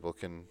time so people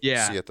can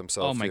Yeah. see it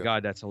themselves. Oh my too.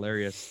 God, that's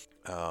hilarious.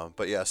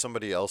 But yeah,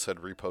 somebody else had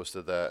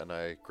reposted that and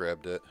I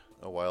grabbed it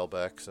a while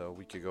back, so a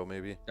week ago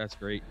maybe. That's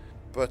great.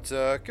 But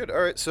good. All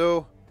right,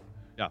 so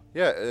Yeah.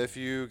 if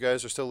you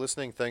guys are still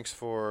listening, thanks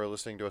for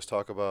listening to us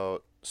talk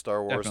about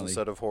Star Wars Definitely.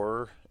 instead of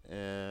horror,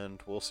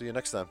 and we'll see you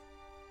next time.